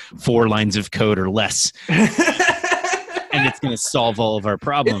 Chris, 4 lines of code or less. And it's going to solve all of our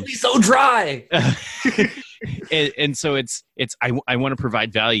problems. It's so dry. and so I want to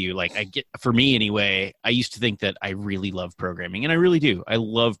provide value. Like for me anyway, I used to think that I really love programming, and I really do. I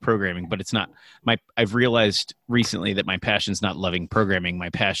love programming, but it's not I've realized recently that my passion is not loving programming. My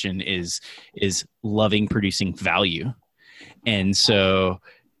passion is loving producing value. And so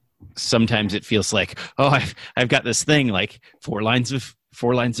sometimes it feels like, I've got this thing, like 4 lines of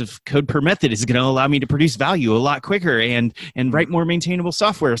code per method is going to allow me to produce value a lot quicker and write more maintainable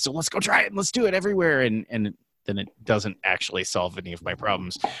software. So let's go try it and let's do it everywhere. And then it doesn't actually solve any of my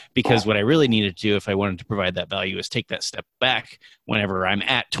problems, because what I really needed to do if I wanted to provide that value is take that step back whenever I'm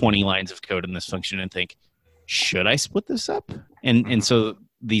at 20 lines of code in this function and think, should I split this up? And so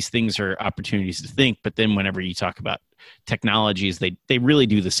these things are opportunities to think, but then whenever you talk about technologies, they really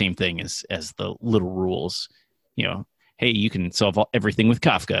do the same thing as the little rules, hey, you can solve everything with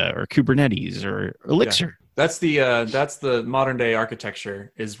Kafka or Kubernetes or Elixir. Yeah. That's the modern day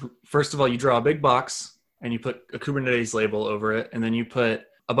architecture. Is first of all, you draw a big box and you put a Kubernetes label over it, and then you put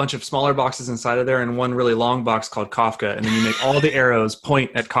a bunch of smaller boxes inside of there and one really long box called Kafka, and then you make all the arrows point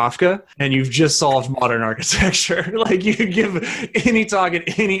at Kafka, and you've just solved modern architecture. Like, you could give any talk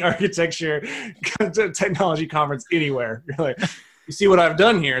at any architecture technology conference anywhere. You're like, you see what I've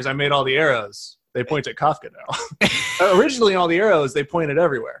done here is I made all the arrows. They point at Kafka now. Originally, all the arrows, they pointed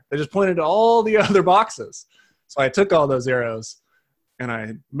everywhere. They just pointed to all the other boxes. So I took all those arrows and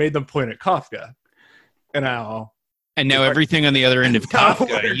I made them point at Kafka. And now everything on the other end of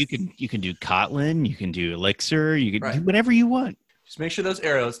Kafka, you can do Kotlin, you can do Elixir, you can do whatever you want. Just make sure those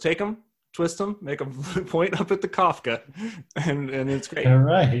arrows, take them, twist them, make them point up at the Kafka, and it's great. All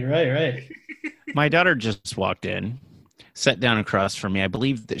right. My daughter just walked in, sat down across from me. I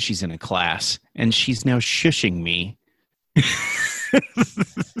believe that she's in a class, and she's now shushing me.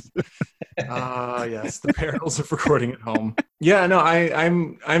 Yes, the perils of recording at home. Yeah, no,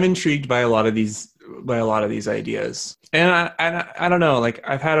 I'm intrigued by a lot of these ideas, and I don't know. Like,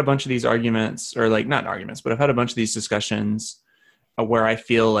 I've had a bunch of these arguments, or like not arguments, but I've had a bunch of these discussions where I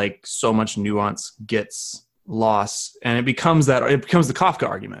feel like so much nuance gets lost, and it becomes the Kafka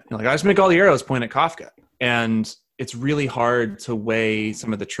argument. Like, I just make all the arrows point at Kafka, and it's really hard to weigh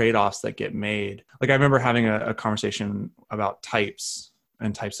some of the trade-offs that get made. Like, I remember having a conversation about types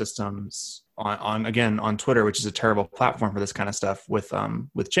and type systems on Twitter, which is a terrible platform for this kind of stuff, with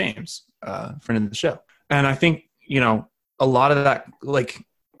James, friend of the show. And I think, a lot of that, like,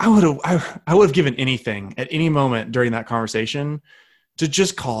 I would have given anything at any moment during that conversation to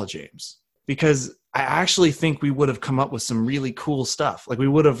just call James, because I actually think we would have come up with some really cool stuff. Like, we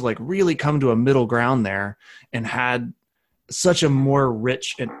would have really come to a middle ground there and had such a more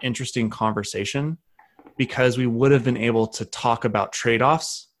rich and interesting conversation, because we would have been able to talk about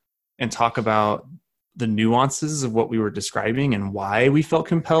trade-offs and talk about the nuances of what we were describing and why we felt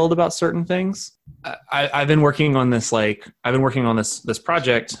compelled about certain things. I've been working on this, this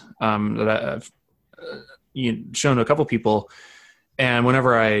project that I've shown to a couple people. And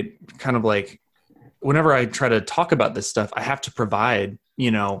whenever I try to talk about this stuff, I have to provide,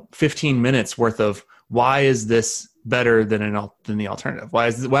 15 minutes worth of why is this better than the alternative?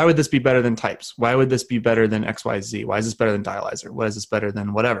 Why would this be better than types? Why would this be better than XYZ? Why is this better than dialyzer? Why is this better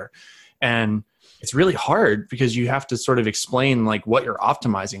than whatever? And it's really hard because you have to sort of explain like what you're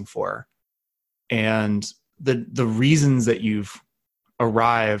optimizing for and the reasons that you've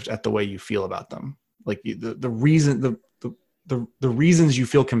arrived at the way you feel about them. Like the reasons you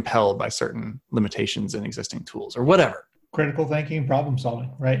feel compelled by certain limitations in existing tools or whatever. Critical thinking, problem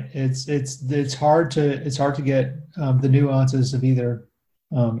solving, right? It's hard to get the nuances of either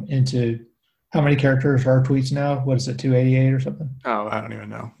into how many characters are our tweets now? What is it, 288 or something? Oh, I don't even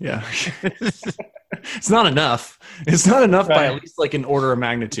know. Yeah. It's not enough. It's not enough by at least like an order of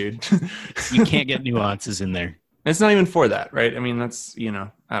magnitude. You can't get nuances in there. It's not even for that, right? I mean, that's,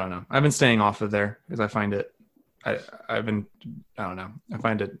 I don't know. I've been staying off of there because I find it, I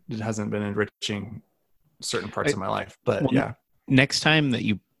find it hasn't been enriching certain parts of my life, but yeah. Next time that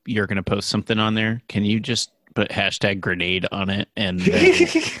you're going to post something on there, can you just put hashtag grenade on it, and then,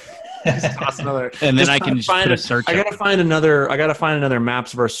 Just toss another. and then Just I can just put a search. I gotta find another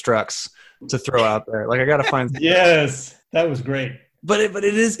maps versus structs to throw out there. Like I gotta find. Yes, that was great. But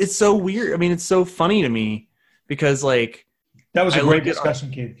it's so weird. I mean, it's so funny to me because like That was a I great look at our-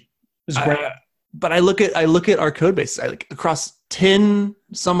 discussion, Keith. It was great. but I look at our code base. I like across 10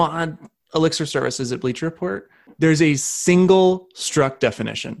 some odd Elixir services at Bleacher Report. There's a single struct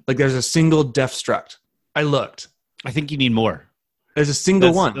definition. Like there's a single def struct. I looked. I think you need more. There's a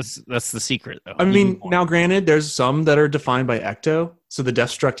single one. That's the secret, though. I You mean, need more. now granted, there's some that are defined by ecto, so the def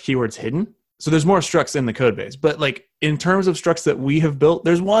struct keyword's hidden. So there's more structs in the code base. But like in terms of structs that we have built,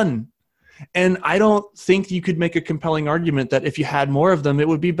 there's one. And I don't think you could make a compelling argument that if you had more of them, it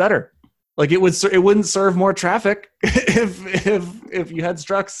would be better. Like it wouldn't serve more traffic if you had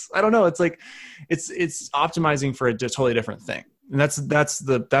structs. I don't know. It's like it's optimizing for a totally different thing, and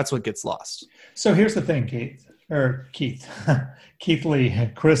that's what gets lost. So here's the thing, Keith Lee,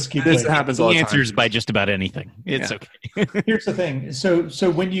 Chris Keith This Lee. happens all He the answers time. by just about anything. It's Yeah. okay. Here's the thing. So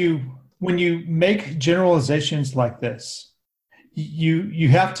when you make generalizations like this, you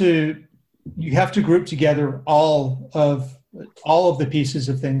have to group together all of the pieces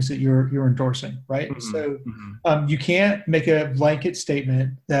of things that you're endorsing, right? Mhm. So Mhm. you can't make a blanket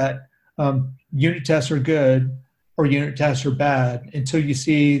statement that unit tests are good or unit tests are bad until you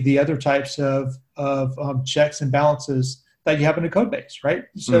see the other types of checks and balances that you have in a code base, right?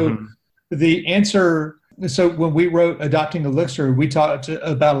 So Mhm. the answer. So when we wrote Adopting Elixir, we talked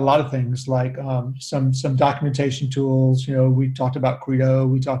about a lot of things like some documentation tools. You know, we talked about Credo.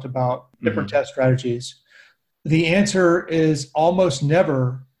 We talked about different test strategies. The answer is almost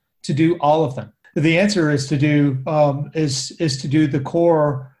never to do all of them. The answer is to do is to do the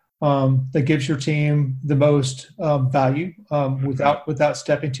core that gives your team the most value without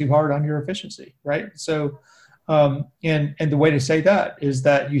stepping too hard on your efficiency, right? So. And the way to say that is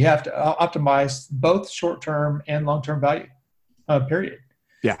that you have to optimize both short-term and long-term value, period.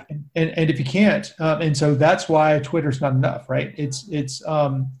 Yeah. And if you can't, and so that's why Twitter's not enough, right? It's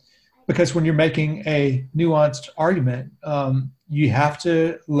because when you're making a nuanced argument, you have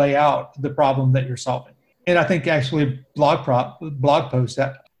to lay out the problem that you're solving. And I think actually blog posts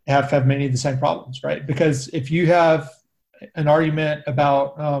that have many of the same problems, right? Because if you have an argument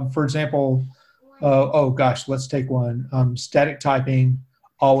about, for example, let's take one. Static typing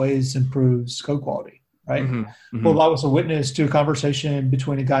always improves code quality, right? Mhm. Mhm. Well, I was a witness to a conversation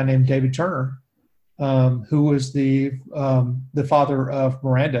between a guy named David Turner, who was the father of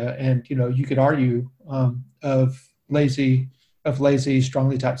Miranda, and you could argue of lazy,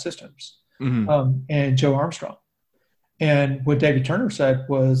 strongly typed systems, Mhm. and Joe Armstrong. And what David Turner said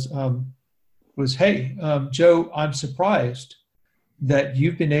was, "Hey, Joe, I'm surprised that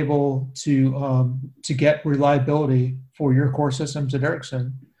you've been able to get reliability for your core systems at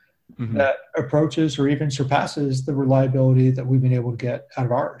Ericsson Mhm. that approaches or even surpasses the reliability that we've been able to get out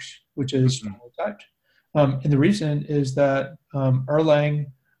of ours, which is strongly typed." And the reason is that Erlang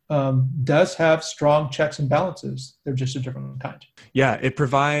does have strong checks and balances. They're just a different kind. Yeah, it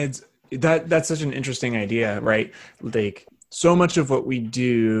provides that. That's such an interesting idea, right? Like so much of what we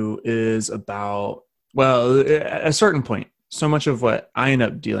do is about, well, at a certain point, so much of what I end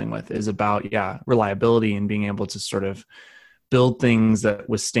up dealing with is about, reliability and being able to sort of build things that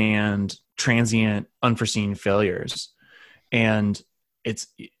withstand transient, unforeseen failures. And it's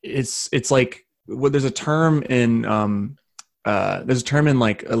like, well, there's a term in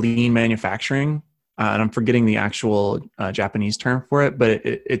like a lean manufacturing, and I'm forgetting the actual Japanese term for it, but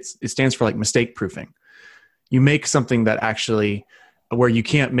it stands for like mistake proofing. You make something that actually where you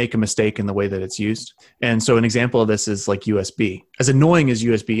can't make a mistake in the way that it's used. And so an example of this is like USB. As annoying as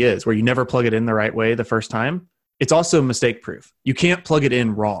USB is, where you never plug it in the right way the first time, it's also mistake proof. You can't plug it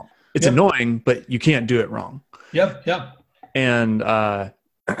in wrong. It's annoying, but you can't do it wrong. Yep. And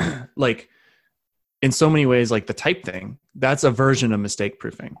like in so many ways, like the type thing, that's a version of mistake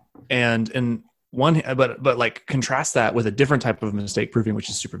proofing. And in one, but like contrast that with a different type of mistake proofing, which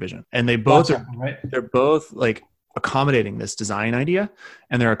is supervision. And they both are, right. They're both like accommodating this design idea,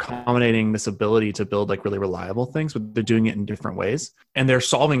 and they're accommodating this ability to build like really reliable things, but they're doing it in different ways, and they're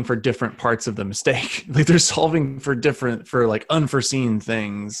solving for different parts of the mistake. Like they're solving for like unforeseen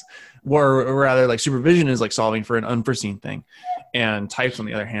things, or rather like supervision is like solving for an unforeseen thing, and types on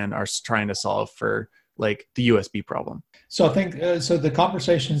the other hand are trying to solve for like the USB problem. So I think so the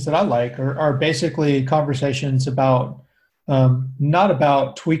conversations that I like are basically conversations about not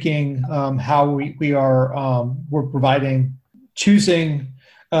about tweaking how we're providing, choosing,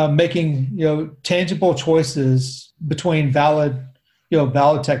 making tangible choices between valid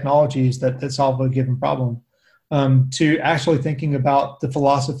technologies that solve a given problem, to actually thinking about the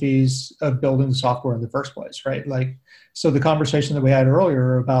philosophies of building software in the first place, right? Like, so the conversation that we had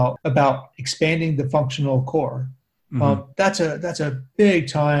earlier about expanding the functional core, that's a big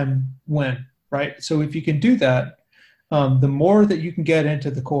time win, right? So if you can do that, the more that you can get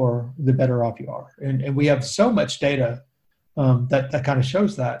into the core, the better off you are. And we have so much data that kind of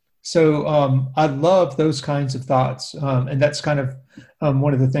shows that. So I love those kinds of thoughts. And that's kind of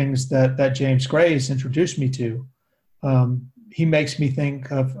one of the things that James Gray has introduced me to. He makes me think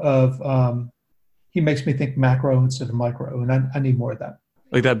he makes me think macro instead of micro, and I need more of that.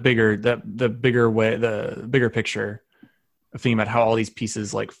 Like the bigger picture of thinking about how all these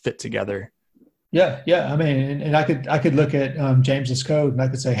pieces like fit together. Yeah. I mean, and I could look at James's code and I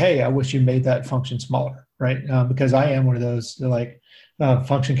could say, hey, I wish you made that function smaller, right? Because I am one of those like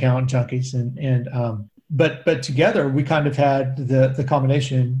function count junkies, but together we kind of had the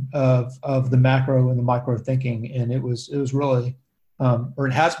combination of the macro and the micro thinking, and it was really, or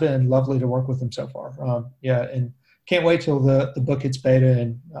it has been lovely to work with him so far. And can't wait till the book hits beta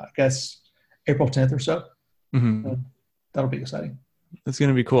in I guess April 10th or so. That'll be exciting. It's going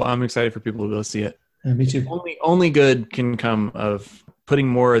to be cool. I'm excited for people to be able to see it. And me too. Only good can come of putting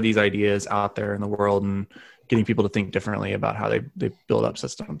more of these ideas out there in the world and getting people to think differently about how they build up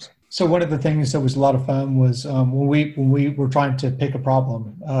systems. So one of the things that was a lot of fun was when we were trying to pick a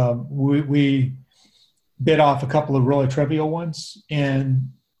problem, we bit off a couple of really trivial ones,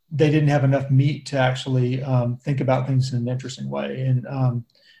 and they didn't have enough meat to actually think about things in an interesting way. And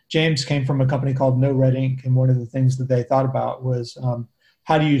James came from a company called No Red Ink, and one of the things that they thought about was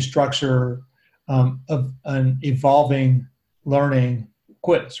how do you structure an evolving learning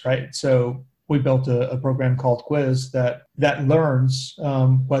quiz, right? So we built a program called Quiz that learns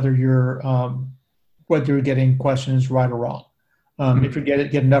whether you're getting questions right or wrong. If you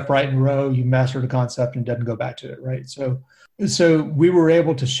get enough right in a row, you master the concept and doesn't go back to it, right? So we were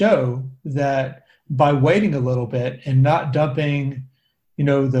able to show that by waiting a little bit and not dumping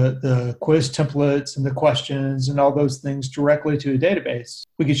the quiz templates and the questions and all those things directly to a database,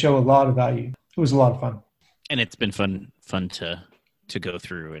 we could show a lot of value. It was a lot of fun. And it's been fun to go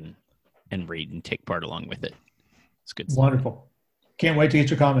through and read and take part along with it. It's good stuff. Wonderful. Can't wait to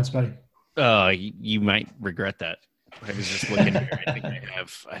get your comments, buddy. You might regret that. I was just looking here.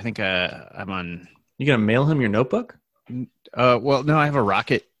 I think I'm on. You gonna mail him your notebook? Well, no, I have a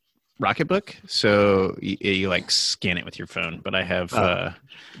Rocketbook, so you like scan it with your phone. But I have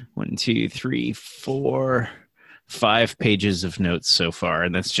 1, 2, 3, 4, 5 pages of notes so far,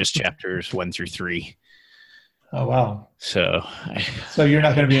 and that's just chapters 1 through 3. Oh wow! So you're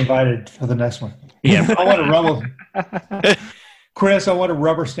not going to be invited for the next one. Yeah, I want a rubber. Chris, I want a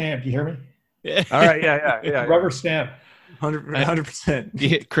rubber stamp. You hear me? All right. Yeah. Rubber stamp.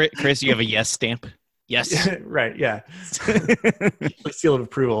 100%. Chris, you have a yes stamp. Yes. Right. Yeah. Seal of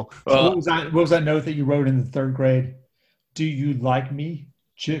approval. So what was that note that you wrote in the 3rd grade? Do you like me?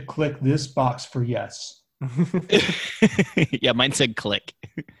 Click this box for yes. Yeah, mine said click.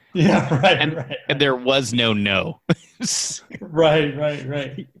 Yeah, right. And there was no.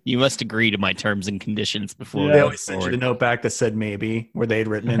 Right. You must agree to my terms and conditions before. They always sent you the note back that said maybe, where they'd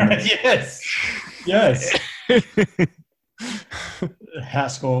written in. Yes.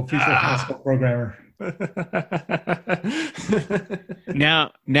 Haskell, future Haskell programmer.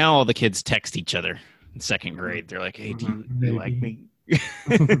 Now all the kids text each other in 2nd grade. They're like, "Hey, do you like me?"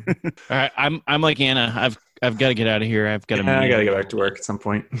 All right, I'm like Anna. I've got to get out of here. I got to go back to work at some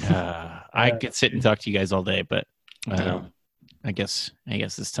point. I could sit and talk to you guys all day, but I guess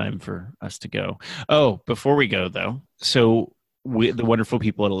it's time for us to go. Oh, before we go though, so the wonderful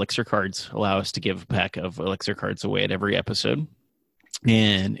people at Elixir Cards allow us to give a pack of Elixir Cards away at every episode.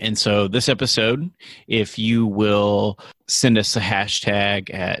 And so this episode, if you will send us a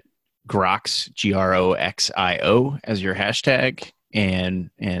hashtag at Groxio, Groxio as your hashtag,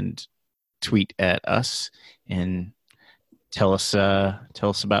 and tweet at us and tell us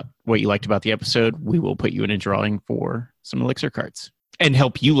about what you liked about the episode, we will put you in a drawing for some Elixir Cards and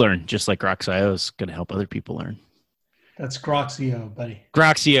help you learn, just like Groxio is going to help other people learn. That's Groxio, buddy.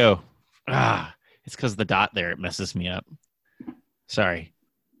 Groxio. It's because the dot there, it messes me up. Sorry,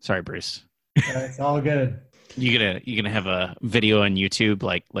 Bruce. It's all good. You gonna have a video on YouTube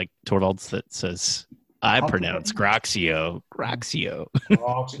like Torvalds that says, I pronounce Groxio. Groxio.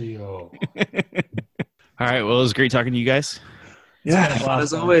 All right. Well, it was great talking to you guys. Yeah,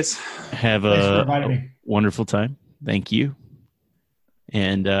 as always. Have a wonderful time. Thank you.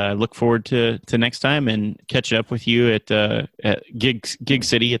 And I look forward to next time and catching up with you at Gig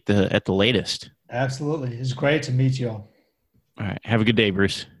City at the latest. Absolutely. It's great to meet you all. All right. Have a good day,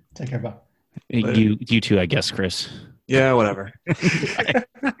 Bruce. Take care, bye. You too, I guess, Chris. Yeah, whatever.